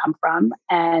she had come from.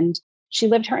 And she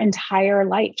lived her entire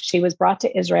life. She was brought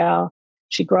to Israel.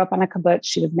 She grew up on a kibbutz.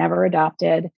 She was never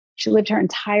adopted. She lived her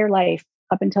entire life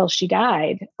up until she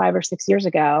died 5 or 6 years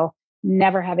ago,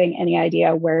 never having any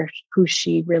idea who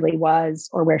she really was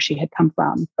or where she had come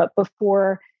from. But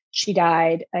before she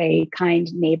died, a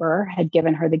kind neighbor had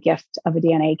given her the gift of a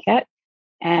DNA kit.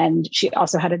 And she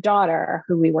also had a daughter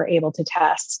who we were able to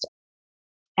test.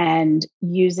 And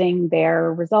using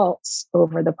their results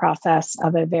over the process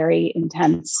of a very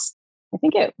intense, I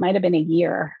think it might have been a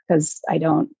year, because I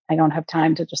don't have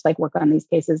time to just like work on these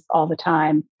cases all the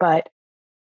time. But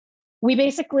we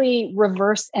basically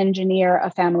reverse engineer a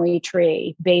family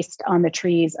tree based on the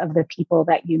trees of the people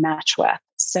that you match with.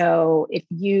 So if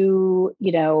you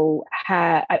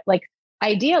have like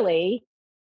ideal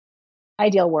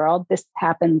world, this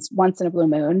happens once in a blue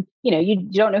moon. You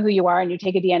don't know who you are and you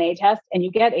take a DNA test and you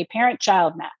get a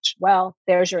parent-child match. Well,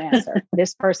 there's your answer.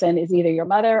 This person is either your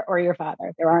mother or your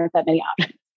father. There aren't that many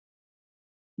options.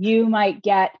 You might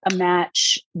get a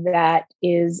match that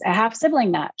is a half-sibling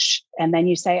match. And then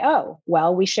you say, oh,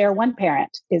 well, we share one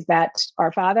parent. Is that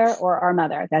our father or our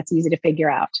mother? That's easy to figure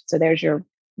out. So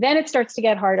then it starts to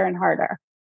get harder and harder.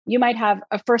 You might have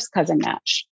a first cousin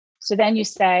match. So then you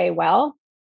say, well,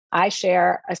 I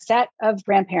share a set of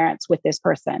grandparents with this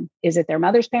person. Is it their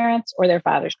mother's parents or their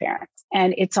father's parents?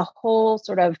 And it's a whole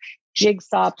sort of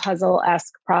jigsaw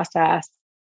puzzle-esque process.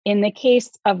 In the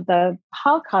case of the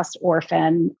Holocaust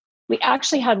orphan, we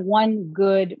actually had one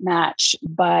good match,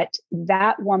 but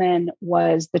that woman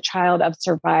was the child of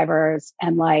survivors,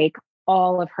 and like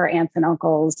all of her aunts and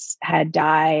uncles had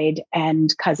died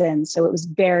and cousins. So it was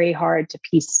very hard to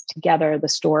piece together the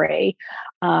story.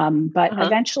 But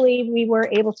eventually we were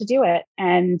able to do it.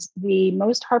 And the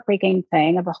most heartbreaking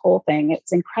thing of the whole thing,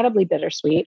 it's incredibly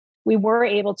bittersweet. We were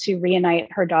able to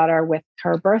reunite her daughter with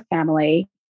her birth family.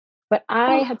 But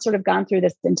I had sort of gone through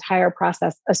this entire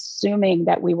process assuming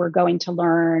that we were going to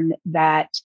learn that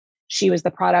she was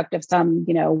the product of some,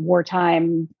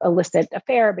 wartime illicit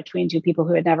affair between two people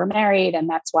who had never married. And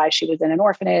that's why she was in an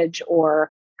orphanage, or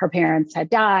her parents had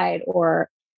died,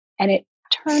 and it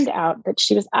turned out that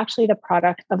she was actually the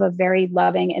product of a very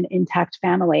loving and intact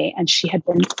family. And she had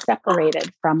been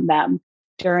separated from them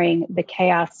during the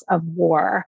chaos of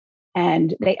war.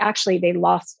 And they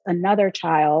lost another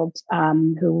child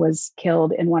who was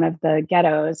killed in one of the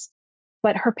ghettos.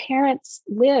 But her parents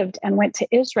lived and went to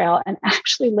Israel and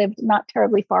actually lived not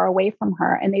terribly far away from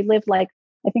her. And they lived I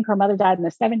think her mother died in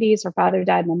the 70s, her father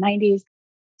died in the 90s.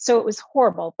 So it was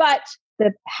horrible. But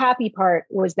the happy part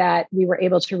was that we were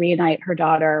able to reunite her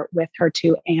daughter with her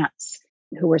two aunts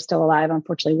who were still alive.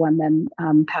 Unfortunately, one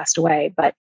then passed away.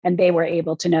 And they were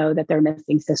able to know that their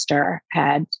missing sister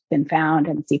had been found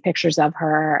and see pictures of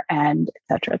her, and et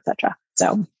cetera, et cetera.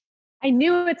 So I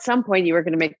knew at some point you were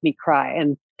going to make me cry,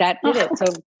 and that did it. So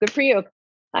good for you.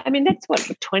 I mean, that's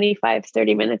 25,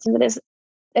 30 minutes into this.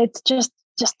 It's just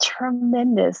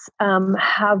tremendous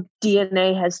how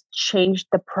DNA has changed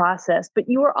the process. But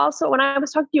you were also, when I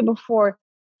was talking to you before,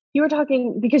 you were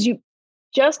talking because you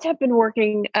just have been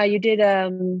working, you did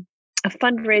a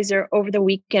fundraiser over the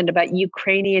weekend about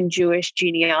Ukrainian Jewish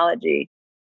genealogy.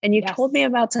 And you told me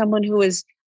about someone who was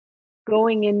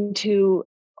going into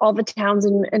all the towns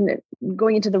and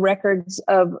going into the records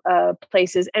of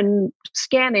places and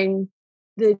scanning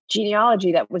the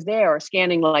genealogy that was there, or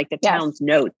scanning like the town's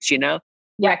notes,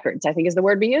 records, I think is the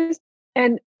word we use.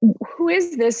 And who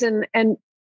is this? And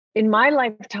in my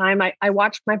lifetime, I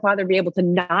watched my father be able to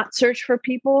not search for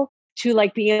people to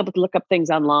like being able to look up things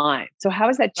online. So how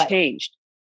has that changed?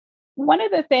 One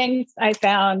of the things I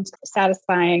found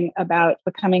satisfying about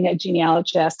becoming a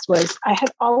genealogist was I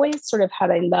had always sort of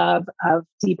had a love of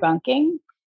debunking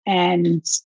and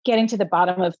getting to the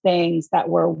bottom of things that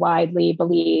were widely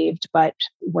believed, but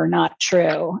were not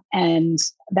true. And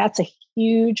that's a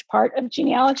huge part of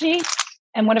genealogy.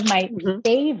 And one of my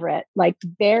favorite, like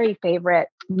very favorite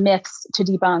myths to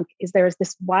debunk is there is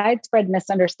this widespread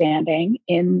misunderstanding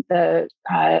in the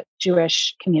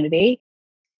Jewish community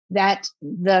that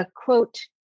the quote,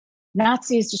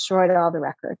 Nazis destroyed all the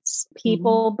records.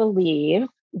 People believe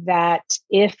that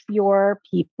if your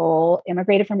people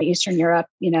immigrated from Eastern Europe,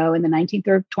 in the 19th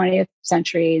or 20th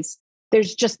centuries,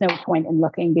 there's just no point in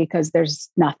looking because there's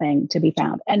nothing to be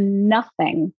found. And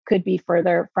nothing could be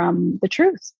further from the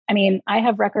truth. I mean, I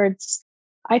have records.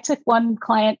 I took one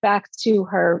client back to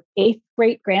her 8th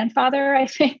great grandfather, I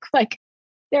think. Like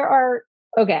there are,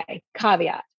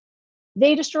 caveat.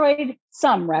 They destroyed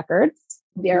some records.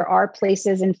 There are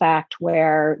places, in fact,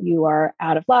 where you are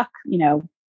out of luck.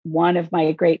 One of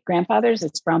my great grandfathers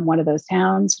is from one of those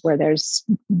towns where there's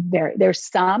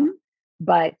some,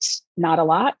 but not a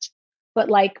lot. But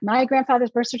like my grandfather's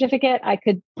birth certificate, I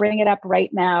could bring it up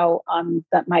right now on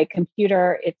my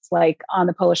computer. It's like on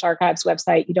the Polish Archives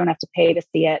website. You don't have to pay to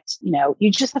see it.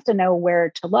 You just have to know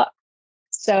where to look.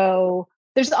 So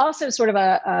there's also sort of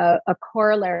a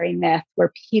corollary myth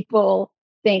where people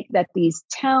think that these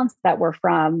towns that we're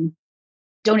from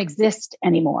don't exist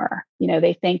anymore.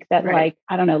 They think that like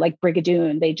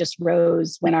Brigadoon, they just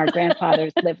rose when our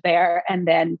grandfathers lived there and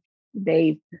then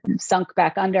they sunk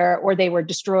back under, or they were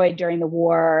destroyed during the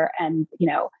war. And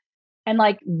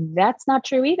like, that's not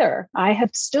true either. I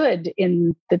have stood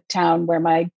in the town where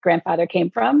my grandfather came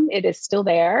from. It is still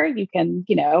there. You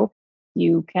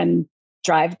can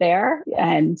drive there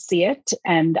and see it.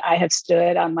 And I have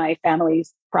stood on my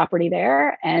family's property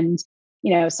there. And,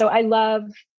 so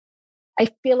I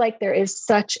feel like there is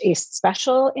such a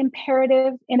special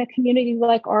imperative in a community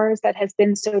like ours that has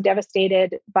been so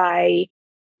devastated by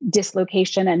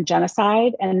dislocation and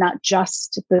genocide, and not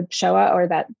just the Shoah, or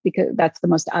that because that's the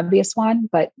most obvious one,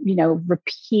 but,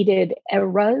 repeated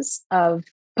eras of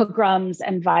pogroms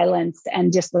and violence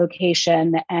and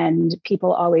dislocation and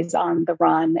people always on the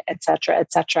run, et cetera,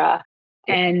 et cetera.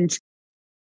 And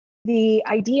the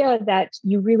idea that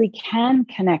you really can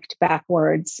connect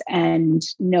backwards and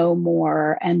know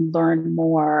more and learn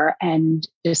more and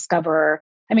discover.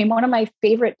 I mean, one of my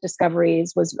favorite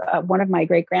discoveries was one of my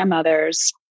great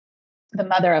grandmothers, the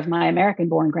mother of my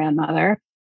American-born grandmother.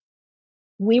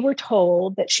 We were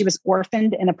told that she was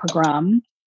orphaned in a pogrom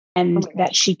and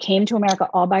that she came to America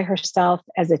all by herself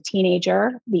as a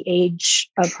teenager. The age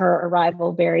of her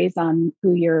arrival varies on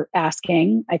who you're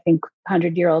asking. I think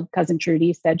 100-year-old cousin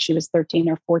Trudy said she was 13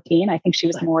 or 14. I think she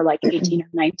was more like 18 or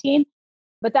 19.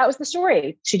 But that was the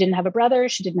story. She didn't have a brother.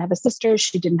 She didn't have a sister.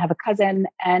 She didn't have a cousin.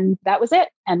 And that was it.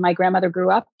 And my grandmother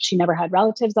grew up. She never had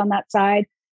relatives on that side.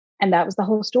 And that was the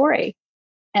whole story.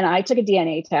 And I took a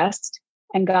DNA test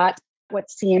and got what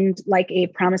seemed like a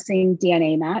promising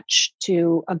DNA match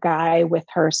to a guy with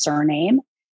her surname.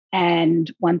 And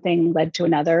one thing led to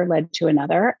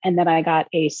another. And then I got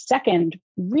a second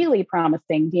really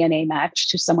promising DNA match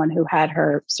to someone who had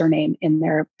her surname in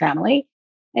their family.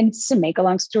 And to make a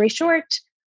long story short,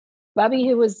 Bobby,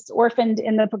 who was orphaned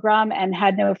in the pogrom and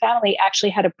had no family,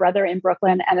 actually had a brother in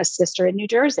Brooklyn and a sister in New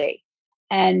Jersey.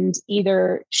 And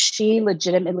either she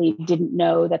legitimately didn't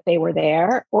know that they were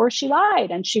there, or she lied,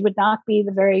 and she would not be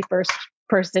the very first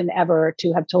person ever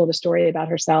to have told a story about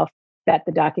herself that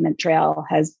the document trail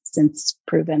has since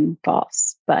proven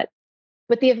false. But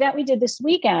the event we did this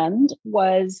weekend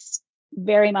was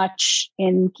very much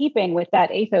in keeping with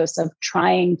that ethos of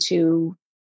trying to,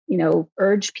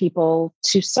 urge people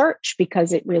to search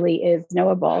because it really is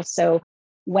knowable. So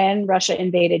when Russia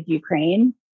invaded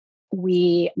Ukraine,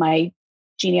 my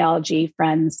genealogy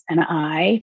friends and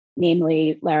I,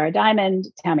 namely Lara Diamond,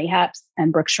 Tammy Hepps,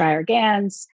 and Brooke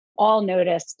Schreier-Gans, all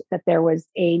noticed that there was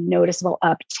a noticeable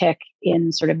uptick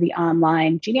in sort of the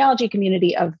online genealogy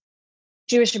community of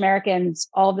Jewish Americans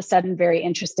all of a sudden very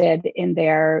interested in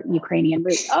their Ukrainian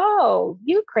roots. Oh,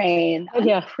 Ukraine.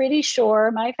 I'm pretty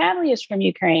sure my family is from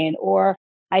Ukraine. Or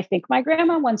I think my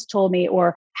grandma once told me,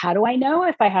 or how do I know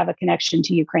if I have a connection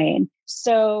to Ukraine?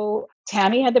 So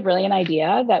Tammy had the brilliant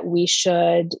idea that we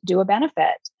should do a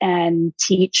benefit and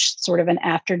teach sort of an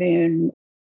afternoon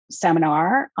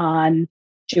seminar on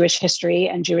Jewish history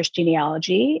and Jewish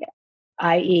genealogy,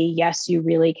 i.e., yes, you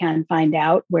really can find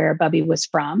out where Bubby was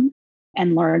from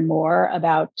and learn more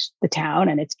about the town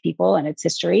and its people and its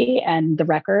history and the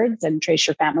records and trace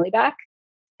your family back.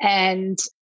 And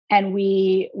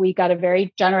we got a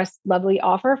very generous, lovely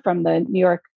offer from the New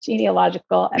York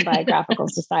Genealogical and Biographical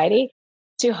Society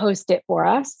to host it for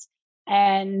us.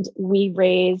 And we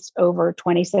raised over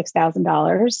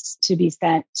 $26,000 to be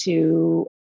sent to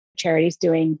charities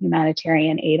doing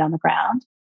humanitarian aid on the ground.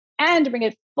 And to bring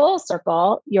it full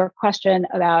circle, your question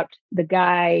about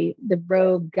the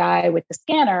rogue guy with the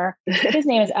scanner, his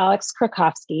name is Alex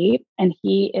Krakovsky, and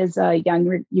he is a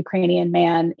young Ukrainian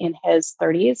man in his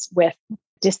 30s with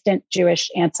distant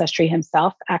Jewish ancestry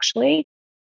himself, actually.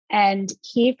 And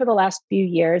he, for the last few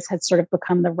years, has sort of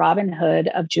become the Robin Hood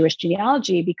of Jewish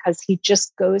genealogy because he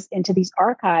just goes into these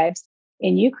archives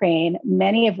in Ukraine,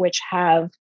 many of which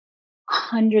have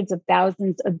hundreds of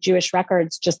thousands of Jewish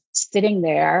records just sitting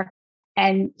there.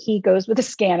 And he goes with a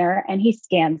scanner and he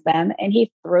scans them and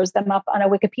he throws them up on a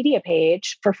Wikipedia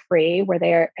page for free where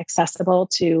they're accessible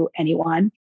to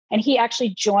anyone. And he actually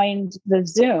joined the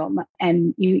Zoom.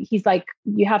 And he's like,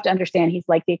 you have to understand, he's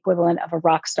like the equivalent of a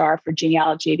rock star for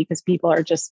genealogy because people are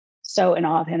just so in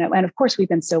awe of him. And of course, we've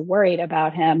been so worried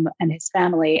about him and his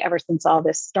family ever since all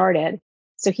this started.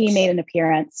 So he made an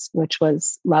appearance, which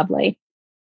was lovely.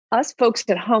 Us folks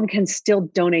at home can still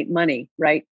donate money,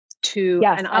 right?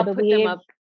 Yes, and I'll put them up.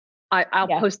 I'll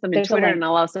post them in Twitter, and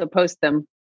I'll also post them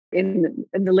in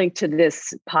the link to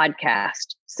this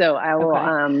podcast. So I will.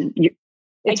 Okay.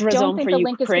 I don't think the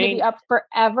link is going to be up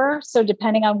forever. So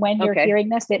depending on when you're hearing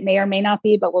this, it may or may not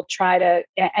be, but we'll try to.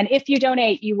 And if you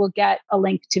donate, you will get a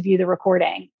link to view the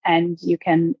recording, and you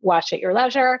can watch at your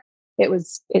leisure.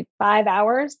 It's 5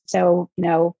 hours, so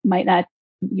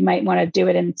you might want to do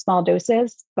it in small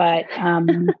doses, but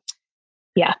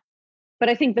yeah. But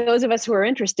I think those of us who are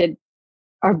interested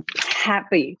are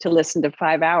happy to listen to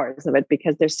 5 hours of it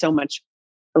because there's so much,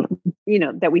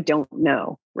 that we don't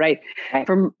know, right?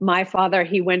 For my father,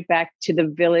 he went back to the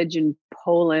village in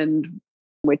Poland,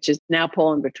 which is now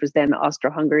Poland, which was then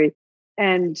Austro-Hungary,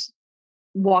 and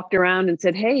walked around and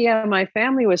said, hey, yeah, my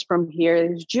family was from here.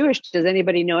 It's Jewish. Does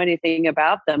anybody know anything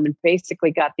about them? And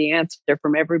basically got the answer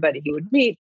from everybody he would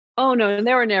meet. Oh, no,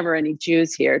 there were never any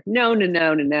Jews here.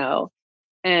 No.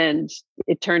 And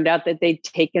it turned out that they'd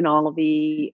taken all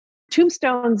the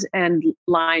tombstones and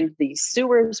lined the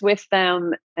sewers with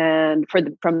them and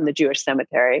from the Jewish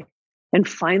cemetery. And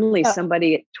finally,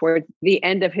 somebody toward the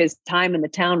end of his time in the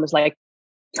town was like,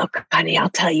 look, honey, I'll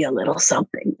tell you a little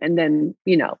something. And then,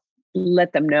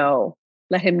 let him know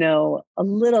a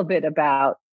little bit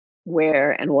about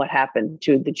where and what happened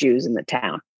to the Jews in the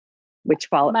town, which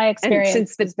followed. My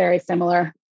experience is very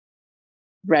similar.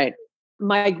 Right.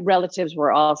 My relatives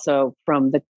were also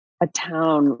from a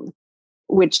town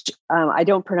which I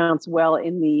don't pronounce well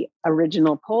in the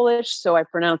original Polish, so I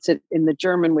pronounce it in the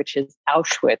German, which is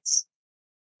Auschwitz,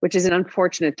 which is an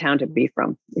unfortunate town to be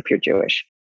from if you're Jewish.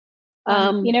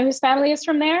 You know whose family is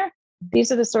from there?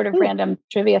 These are the sort of random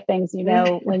trivia things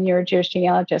when you're a Jewish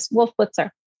genealogist. Wolf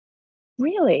Blitzer.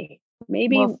 Really?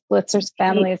 Maybe Wolf Blitzer's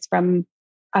family is from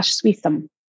Oświęcim.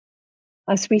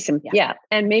 Oświęcim, yeah.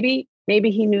 And maybe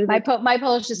he knew that. My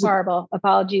Polish is horrible.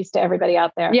 Apologies to everybody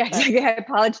out there. Yeah,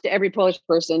 apologies to every Polish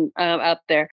person out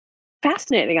there.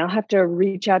 Fascinating. I'll have to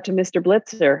reach out to Mr.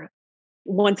 Blitzer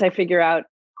once I figure out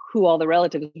who all the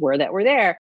relatives were that were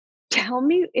there. Tell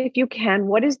me, if you can,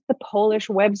 what is the Polish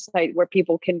website where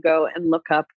people can go and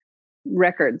look up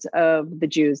records of the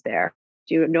Jews there?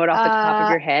 Do you know it off the top of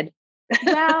your head?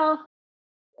 Well,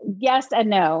 yes and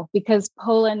no, because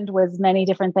Poland was many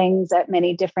different things at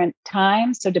many different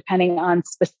times. So depending on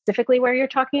specifically where you're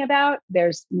talking about,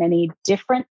 there's many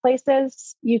different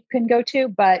places you can go to.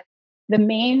 But the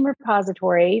main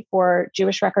repository for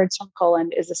Jewish records from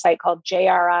Poland is a site called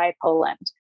JRI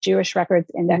Poland, Jewish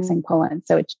Records Indexing Poland.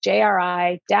 So it's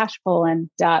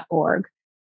jri-poland.org.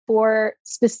 For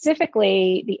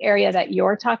specifically the area that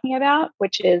you're talking about,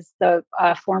 which is the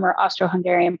former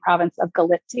Austro-Hungarian province of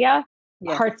Galicia,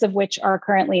 parts of which are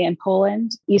currently in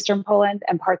Poland, Eastern Poland,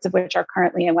 and parts of which are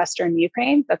currently in Western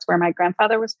Ukraine. That's where my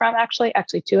grandfather was from, actually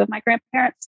two of my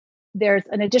grandparents. There's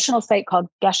an additional site called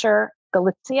Gesher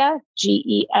Galicia,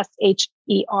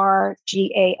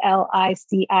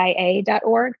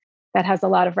 GESHERGALICIA.org that has a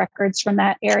lot of records from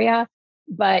that area.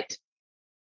 But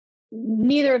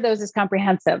neither of those is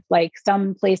comprehensive. Like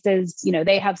some places,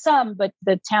 they have some, but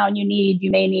the town you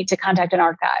may need to contact an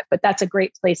archive. But that's a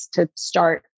great place to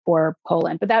start for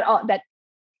Poland. But that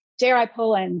JRI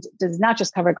Poland does not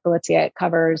just cover Galicia. It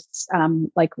covers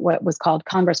like what was called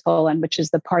Congress Poland, which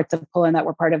is the parts of Poland that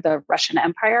were part of the Russian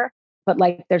Empire. But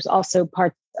like there's also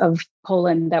parts of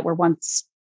Poland that were once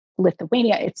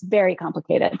Lithuania. It's very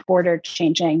complicated. Border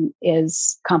changing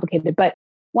is complicated. But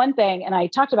one thing, and I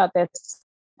talked about this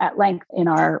at length in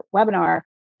our webinar,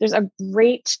 there's a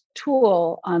great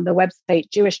tool on the website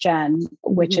JewishGen,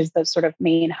 which is the sort of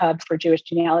main hub for Jewish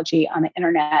genealogy on the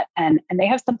internet. And they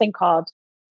have something called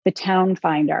the Town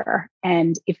Finder.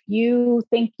 And if you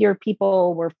think your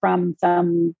people were from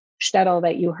some shtetl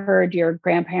that you heard your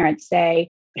grandparents say,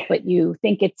 but you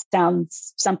think it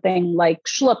sounds something like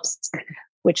Schlupsk,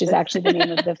 which is actually the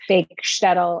name of the fake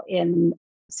shtetl in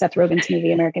Seth Rogen's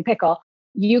movie American Pickle,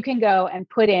 you can go and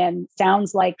put in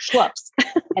sounds like Schlupsk,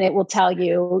 and it will tell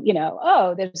you,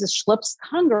 oh, there's a Schlupsk,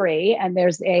 Hungary, and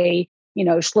there's a,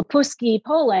 Śląski,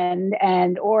 Poland,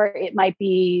 or it might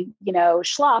be,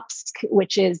 Ślopsk,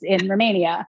 which is in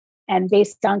Romania. And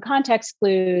based on context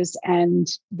clues and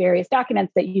various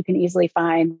documents that you can easily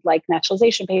find, like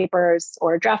naturalization papers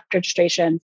or draft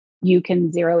registration, you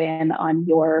can zero in on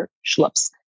your Schlupsk.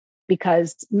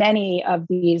 Because many of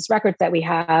these records that we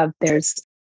have, there's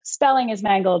spelling is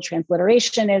mangled,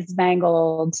 transliteration is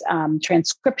mangled,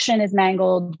 transcription is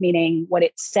mangled, meaning what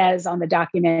it says on the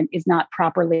document is not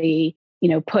properly,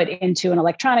 put into an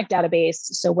electronic database.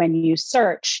 So when you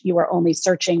search, you are only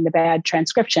searching the bad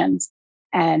transcriptions.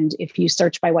 And if you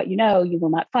search by what you know, you will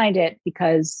not find it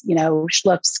because,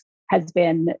 Schlupsk has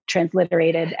been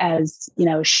transliterated as,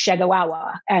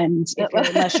 Shegawawa. And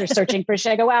unless you're searching for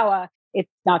Shegawawa, it's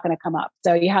not going to come up.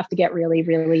 So you have to get really,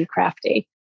 really crafty.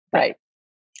 Right.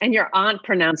 And your aunt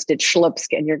pronounced it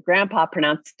Schlupsk and your grandpa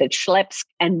pronounced it Schlepsk,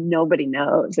 and nobody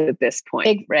knows at this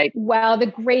point, right? Well, the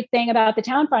great thing about the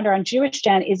Town Finder on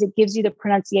JewishGen is it gives you the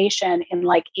pronunciation in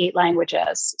like 8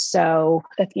 languages. So,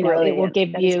 it will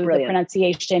give you the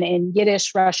pronunciation in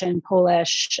Yiddish, Russian,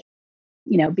 Polish,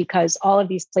 because all of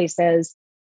these places,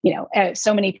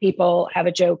 so many people have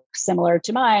a joke similar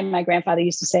to mine. My grandfather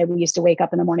used to say, we used to wake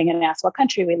up in the morning and ask what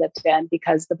country we lived in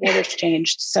because the borders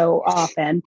changed so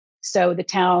often. So the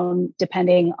town,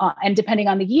 depending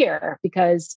on the year,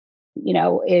 because,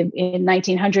 in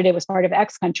 1900, it was part of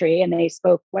X country and they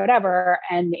spoke whatever.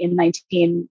 And in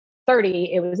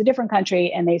 1930, it was a different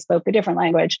country and they spoke a different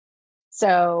language.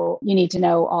 So you need to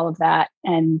know all of that.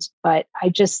 But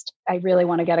I really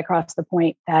want to get across the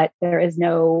point that there is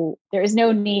no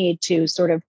need to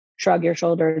sort of shrug your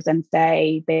shoulders and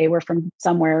say they were from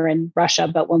somewhere in Russia,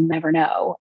 but we'll never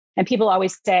know. And people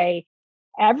always say,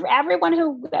 everyone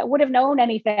who would have known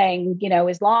anything,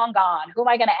 is long gone. Who am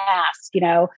I going to ask,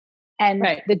 And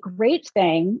right. The great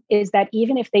thing is that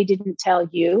even if they didn't tell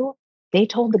you, they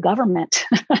told the government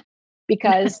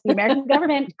because the American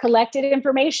government collected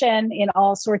information in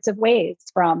all sorts of ways,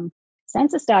 from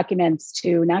census documents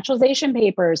to naturalization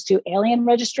papers, to alien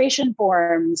registration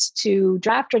forms, to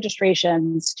draft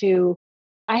registrations,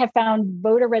 I have found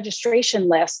voter registration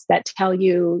lists that tell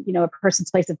you, a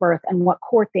person's place of birth and what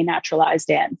court they naturalized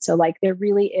in. So there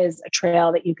really is a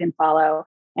trail that you can follow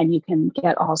and you can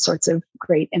get all sorts of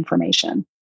great information.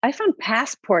 I found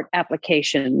passport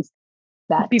applications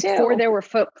before there were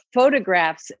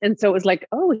photographs. And so it was like,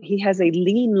 oh, he has a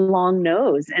lean, long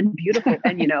nose and beautiful,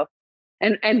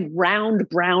 and, and round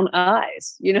brown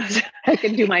eyes, I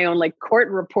can do my own court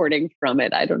reporting from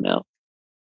it. I don't know.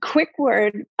 Quick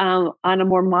word on a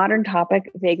more modern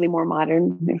topic, vaguely more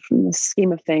modern from the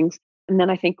scheme of things. And then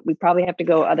I think we probably have to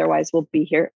go. Otherwise, we'll be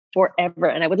here forever.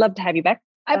 And I would love to have you back.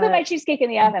 I put my cheesecake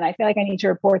in the oven. I feel like I need to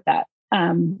report that.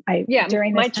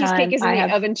 During this cheesecake is in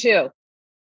the oven too.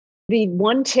 The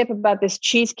one tip about this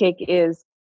cheesecake is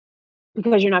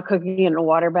because you're not cooking it in a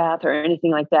water bath or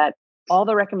anything like that, all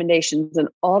the recommendations and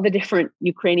all the different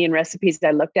Ukrainian recipes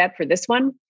I looked at for this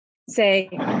one say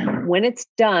when it's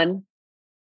done,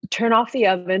 turn off the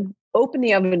oven, open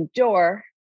the oven door,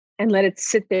 and let it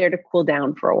sit there to cool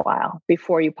down for a while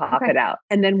before you pop it out.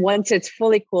 And then once it's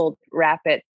fully cooled, wrap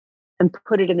it and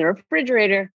put it in the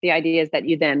refrigerator. The idea is that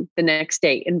you then, the next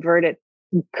day, invert it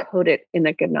and coat it in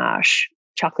a ganache,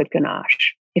 chocolate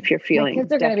ganache, if you're feeling. My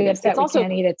kids are going to be upset we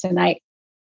can't eat it tonight.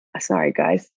 Sorry,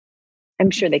 guys. I'm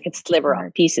sure they could sliver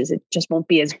off pieces. It just won't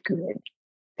be as good.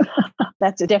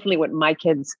 That's definitely what my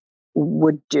kids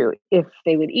would do if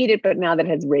they would eat it, but now that it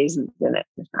has raisins in it,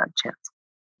 there's not a chance.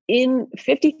 In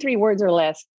 53 words or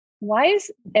less, why is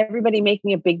everybody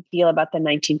making a big deal about the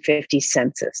 1950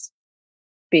 census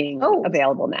being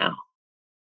available now?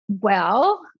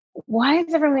 Well, why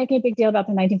is everyone making a big deal about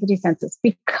the 1950 census?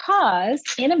 Because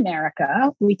in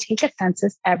America, we take a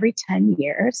census every 10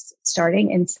 years,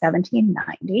 starting in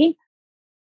 1790.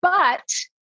 But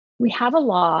we have a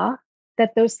law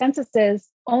that those censuses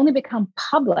only become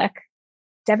public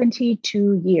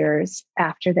 72 years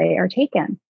after they are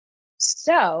taken.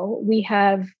 So we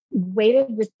have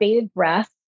waited with bated breath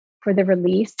for the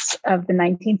release of the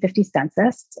 1950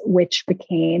 census, which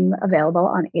became available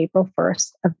on April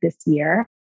 1st of this year.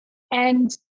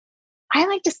 And I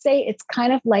like to say it's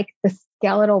kind of like the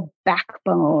skeletal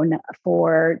backbone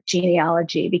for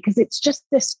genealogy, because it's just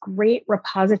this great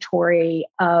repository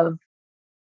of,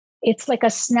 it's like a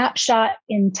snapshot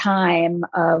in time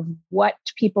of what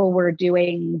people were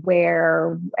doing,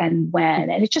 where and when.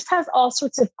 And it just has all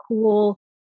sorts of cool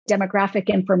demographic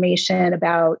information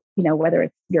about, whether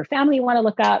it's your family you want to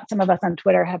look up. Some of us on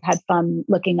Twitter have had fun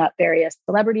looking up various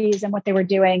celebrities and what they were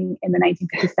doing in the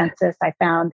 1950 census. I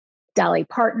found Dolly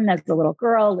Parton as a little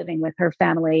girl living with her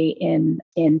family in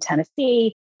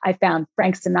Tennessee. I found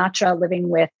Frank Sinatra living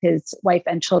with his wife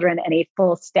and children and a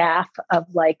full staff of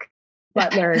like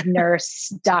butler, nurse,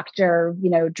 doctor,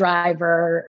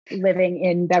 driver living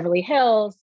in Beverly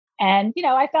Hills. And,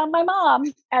 I found my mom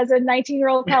as a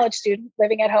 19-year-old college student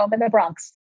living at home in the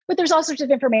Bronx. But there's all sorts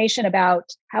of information about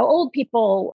how old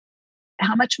people,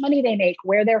 how much money they make,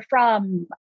 where they're from.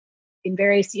 In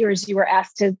various years, you were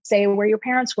asked to say where your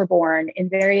parents were born. In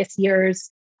various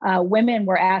years, women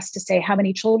were asked to say how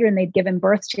many children they'd given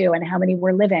birth to and how many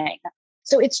were living.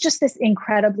 So it's just this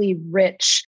incredibly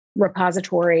rich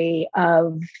repository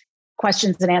of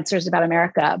questions and answers about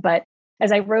America. But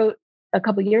as I wrote a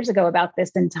couple of years ago about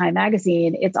this in Time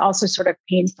magazine, it's also sort of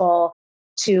painful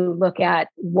to look at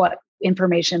what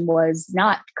information was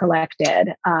not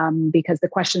collected, because the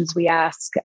questions we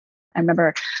ask, I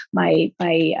remember my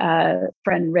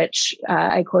friend Rich,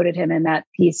 I quoted him in that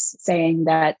piece saying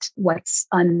that what's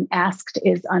unasked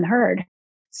is unheard.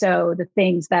 So the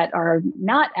things that are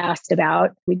not asked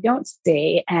about, we don't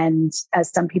see. And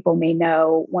as some people may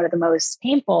know, one of the most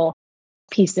painful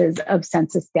pieces of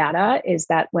census data is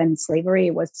that when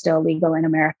slavery was still legal in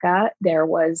America, there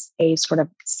was a sort of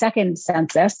second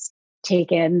census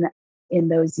taken in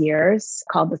those years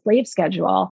called the slave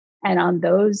schedule. And on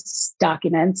those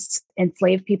documents,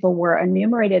 enslaved people were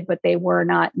enumerated, but they were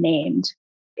not named.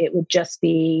 It would just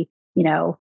be,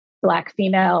 Black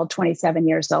female, 27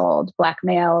 years old, Black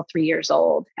male, 3 years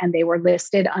old. And they were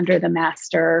listed under the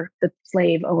master, the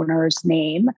slave owner's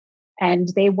name. And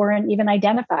they weren't even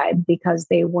identified because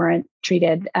they weren't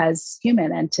treated as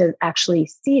human. And to actually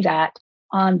see that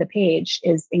on the page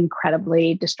is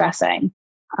incredibly distressing.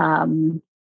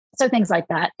 So things like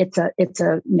that, it's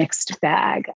a mixed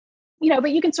bag.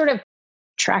 But you can sort of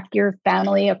track your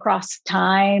family across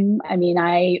time. I mean,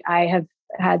 I have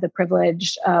had the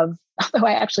privilege of, although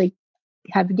I actually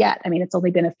have yet, it's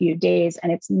only been a few days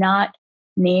and it's not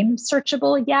name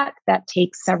searchable yet. That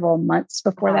takes several months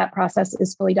before that process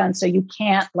is fully done. So you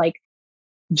can't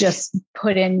just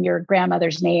put in your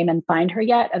grandmother's name and find her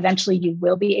yet. Eventually you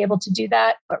will be able to do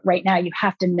that. But right now you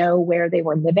have to know where they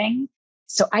were living.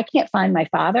 So I can't find my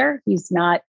father. He's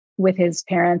not with his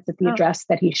parents at the address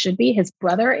that he should be. His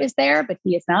brother is there, but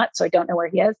he is not. So I don't know where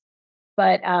he is.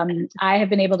 But I have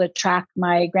been able to track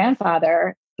my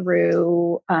grandfather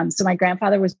through. So my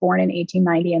grandfather was born in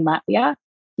 1890 in Latvia.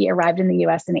 He arrived in the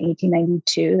US in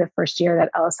 1892, the first year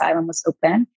that Ellis Island was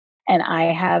open. And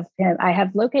I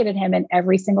have located him in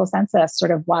every single census,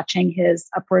 sort of watching his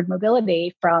upward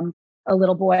mobility from a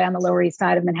little boy on the Lower East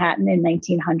Side of Manhattan in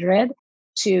 1900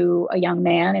 to a young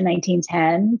man in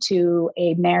 1910, to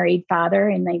a married father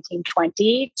in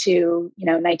 1920, to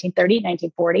 1930,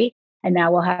 1940, and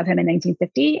now we'll have him in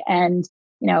 1950. And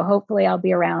hopefully I'll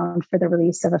be around for the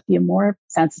release of a few more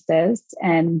censuses.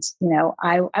 And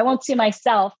I won't see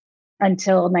myself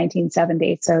until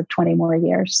 1970, so 20 more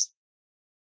years.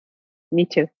 Me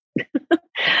too.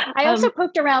 I also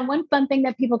poked around. One fun thing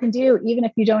that people can do, even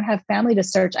if you don't have family to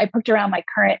search, I poked around my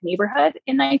current neighborhood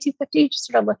in 1950, just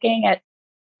sort of looking at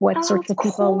what sorts of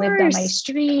people lived on my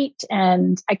street.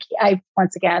 And I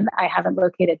once again, I haven't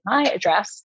located my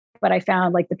address, but I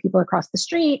found the people across the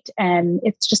street. And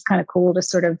it's just kind of cool to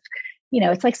sort of,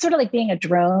 it's sort of like being a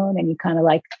drone, and you kind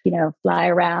of fly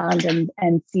around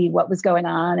and see what was going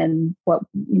on and what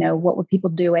were people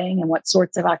doing and what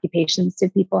sorts of occupations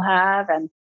did people have.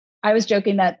 And I was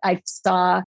joking that I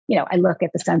saw, I look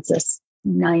at the census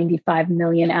 95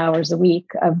 million hours a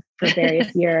week for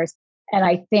various years. And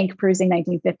I think perusing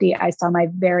 1950, I saw my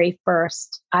very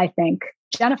first,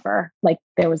 Jennifer,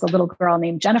 there was a little girl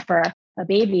named Jennifer, a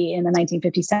baby in the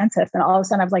 1950 census. And all of a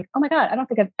sudden I was like, oh my God, I don't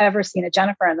think I've ever seen a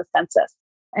Jennifer in the census.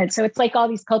 And so it's like all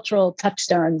these cultural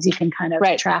touchstones you can kind of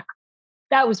track.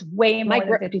 That was way more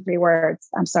than 53 words.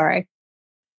 I'm sorry.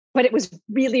 But it was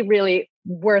really, really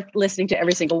worth listening to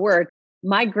every single word.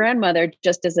 My grandmother,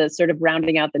 just as a sort of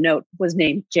rounding out the note, was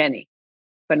named Jenny,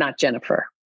 but not Jennifer.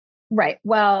 Right.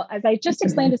 Well, as I just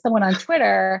explained to someone on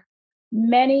Twitter,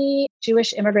 many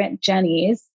Jewish immigrant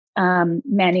Jennies,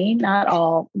 many, not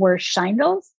all, were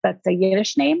Scheindels. That's a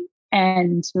Yiddish name.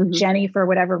 And Jenny, for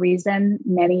whatever reason,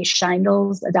 many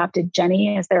Scheindels adopted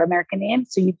Jenny as their American name.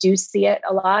 So you do see it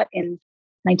a lot in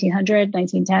 1900,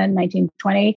 1910,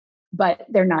 1920, but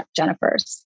they're not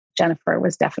Jennifers. Jennifer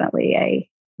was definitely a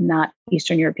not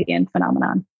Eastern European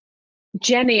phenomenon.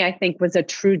 Jenny, I think, was a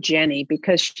true Jenny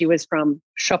because she was from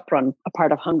Sopron, a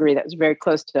part of Hungary that was very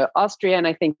close to Austria. And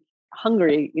I think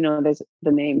Hungary, there's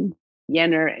the name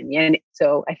Jenner and Jenny.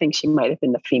 So I think she might have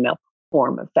been the female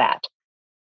form of that.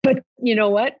 But you know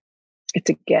what? It's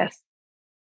a guess.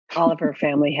 All of her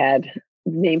family had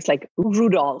names like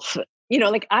Rudolph.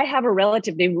 Like I have a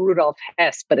relative named Rudolph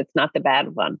Hess, but it's not the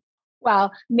bad one.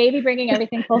 Well, maybe bringing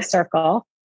everything full circle,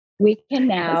 we can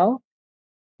now,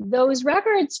 those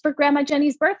records for Grandma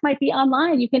Jenny's birth might be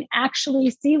online. You can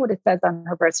actually see what it says on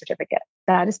her birth certificate.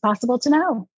 That is possible to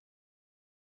know.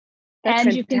 That's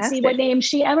and fantastic. You can see what name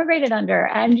she emigrated under,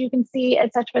 and you can see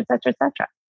et cetera, et cetera, et cetera.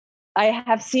 I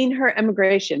have seen her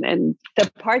emigration, and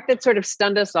the part that sort of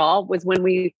stunned us all was when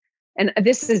and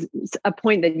this is a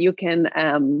point that you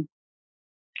can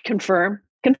confirm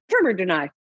or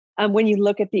deny. When you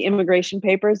look at the immigration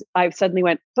papers, I suddenly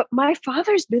went, but my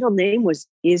father's middle name was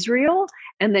Israel.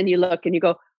 And then you look and you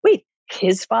go, wait,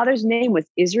 his father's name was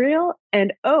Israel.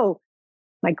 And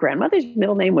my grandmother's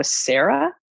middle name was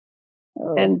Sarah.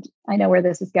 Oh, and I know where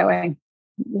this is going.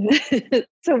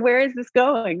 So where is this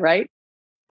going? Right.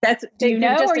 Do you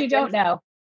know or you don't know?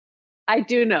 I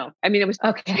do know. I mean, it was,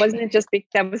 wasn't it just,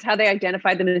 that was how they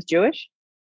identified them as Jewish?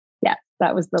 Yeah.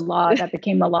 That was the law that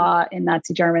became the law in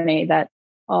Nazi Germany, that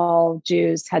all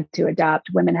Jews had to adopt,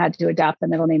 women had to adopt the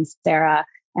middle name Sarah,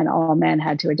 and all men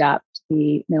had to adopt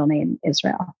the middle name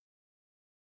Israel.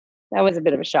 That was a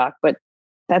bit of a shock, but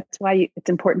that's why it's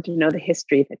important to know the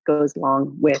history that goes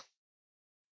along with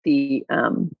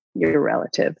your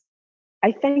relative.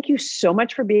 I thank you so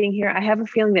much for being here. I have a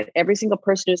feeling that every single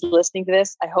person who's listening to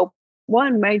this, I hope,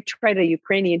 one, might try the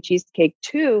Ukrainian cheesecake.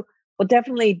 Two, will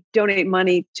definitely donate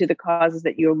money to the causes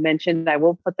that you mentioned. I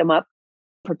will put them up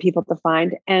for people to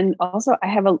find. And also, I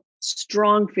have a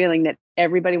strong feeling that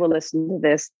everybody will listen to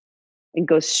this and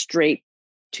go straight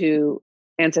to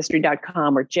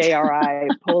Ancestry.com or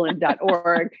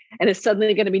JRIPoland.org and is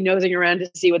suddenly going to be nosing around to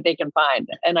see what they can find.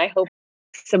 And I hope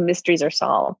some mysteries are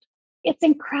solved. It's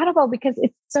incredible because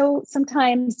it's so,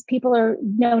 sometimes people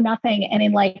know nothing. And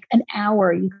in like an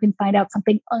hour, you can find out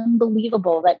something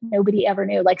unbelievable that nobody ever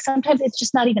knew. Like sometimes it's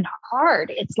just not even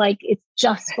hard. It's like, it's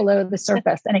just below the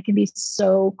surface, and it can be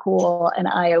so cool and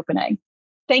eye-opening.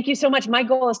 Thank you so much. My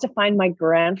goal is to find my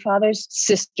grandfather's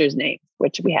sister's name,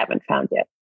 which we haven't found yet.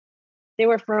 They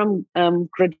were from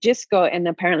Grodzisko, and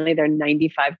apparently they're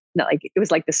 95. It was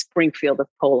like the Springfield of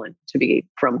Poland to be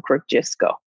from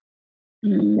Grodzisko.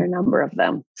 There are a number of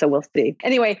them. So we'll see.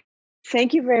 Anyway,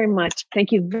 thank you very much.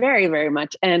 Thank you very, very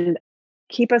much. And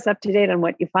keep us up to date on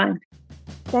what you find.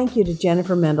 Thank you to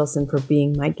Jennifer Mendelsohn for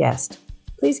being my guest.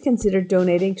 Please consider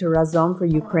donating to Razom for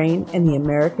Ukraine and the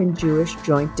American Jewish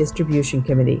Joint Distribution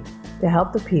Committee to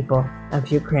help the people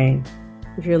of Ukraine.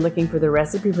 If you're looking for the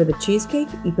recipe for the cheesecake,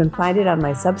 you can find it on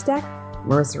my Substack,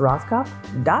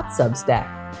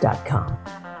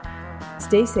 marissarothkopf.substack.com.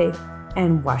 Stay safe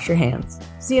and wash your hands.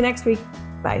 See you next week.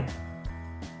 Bye.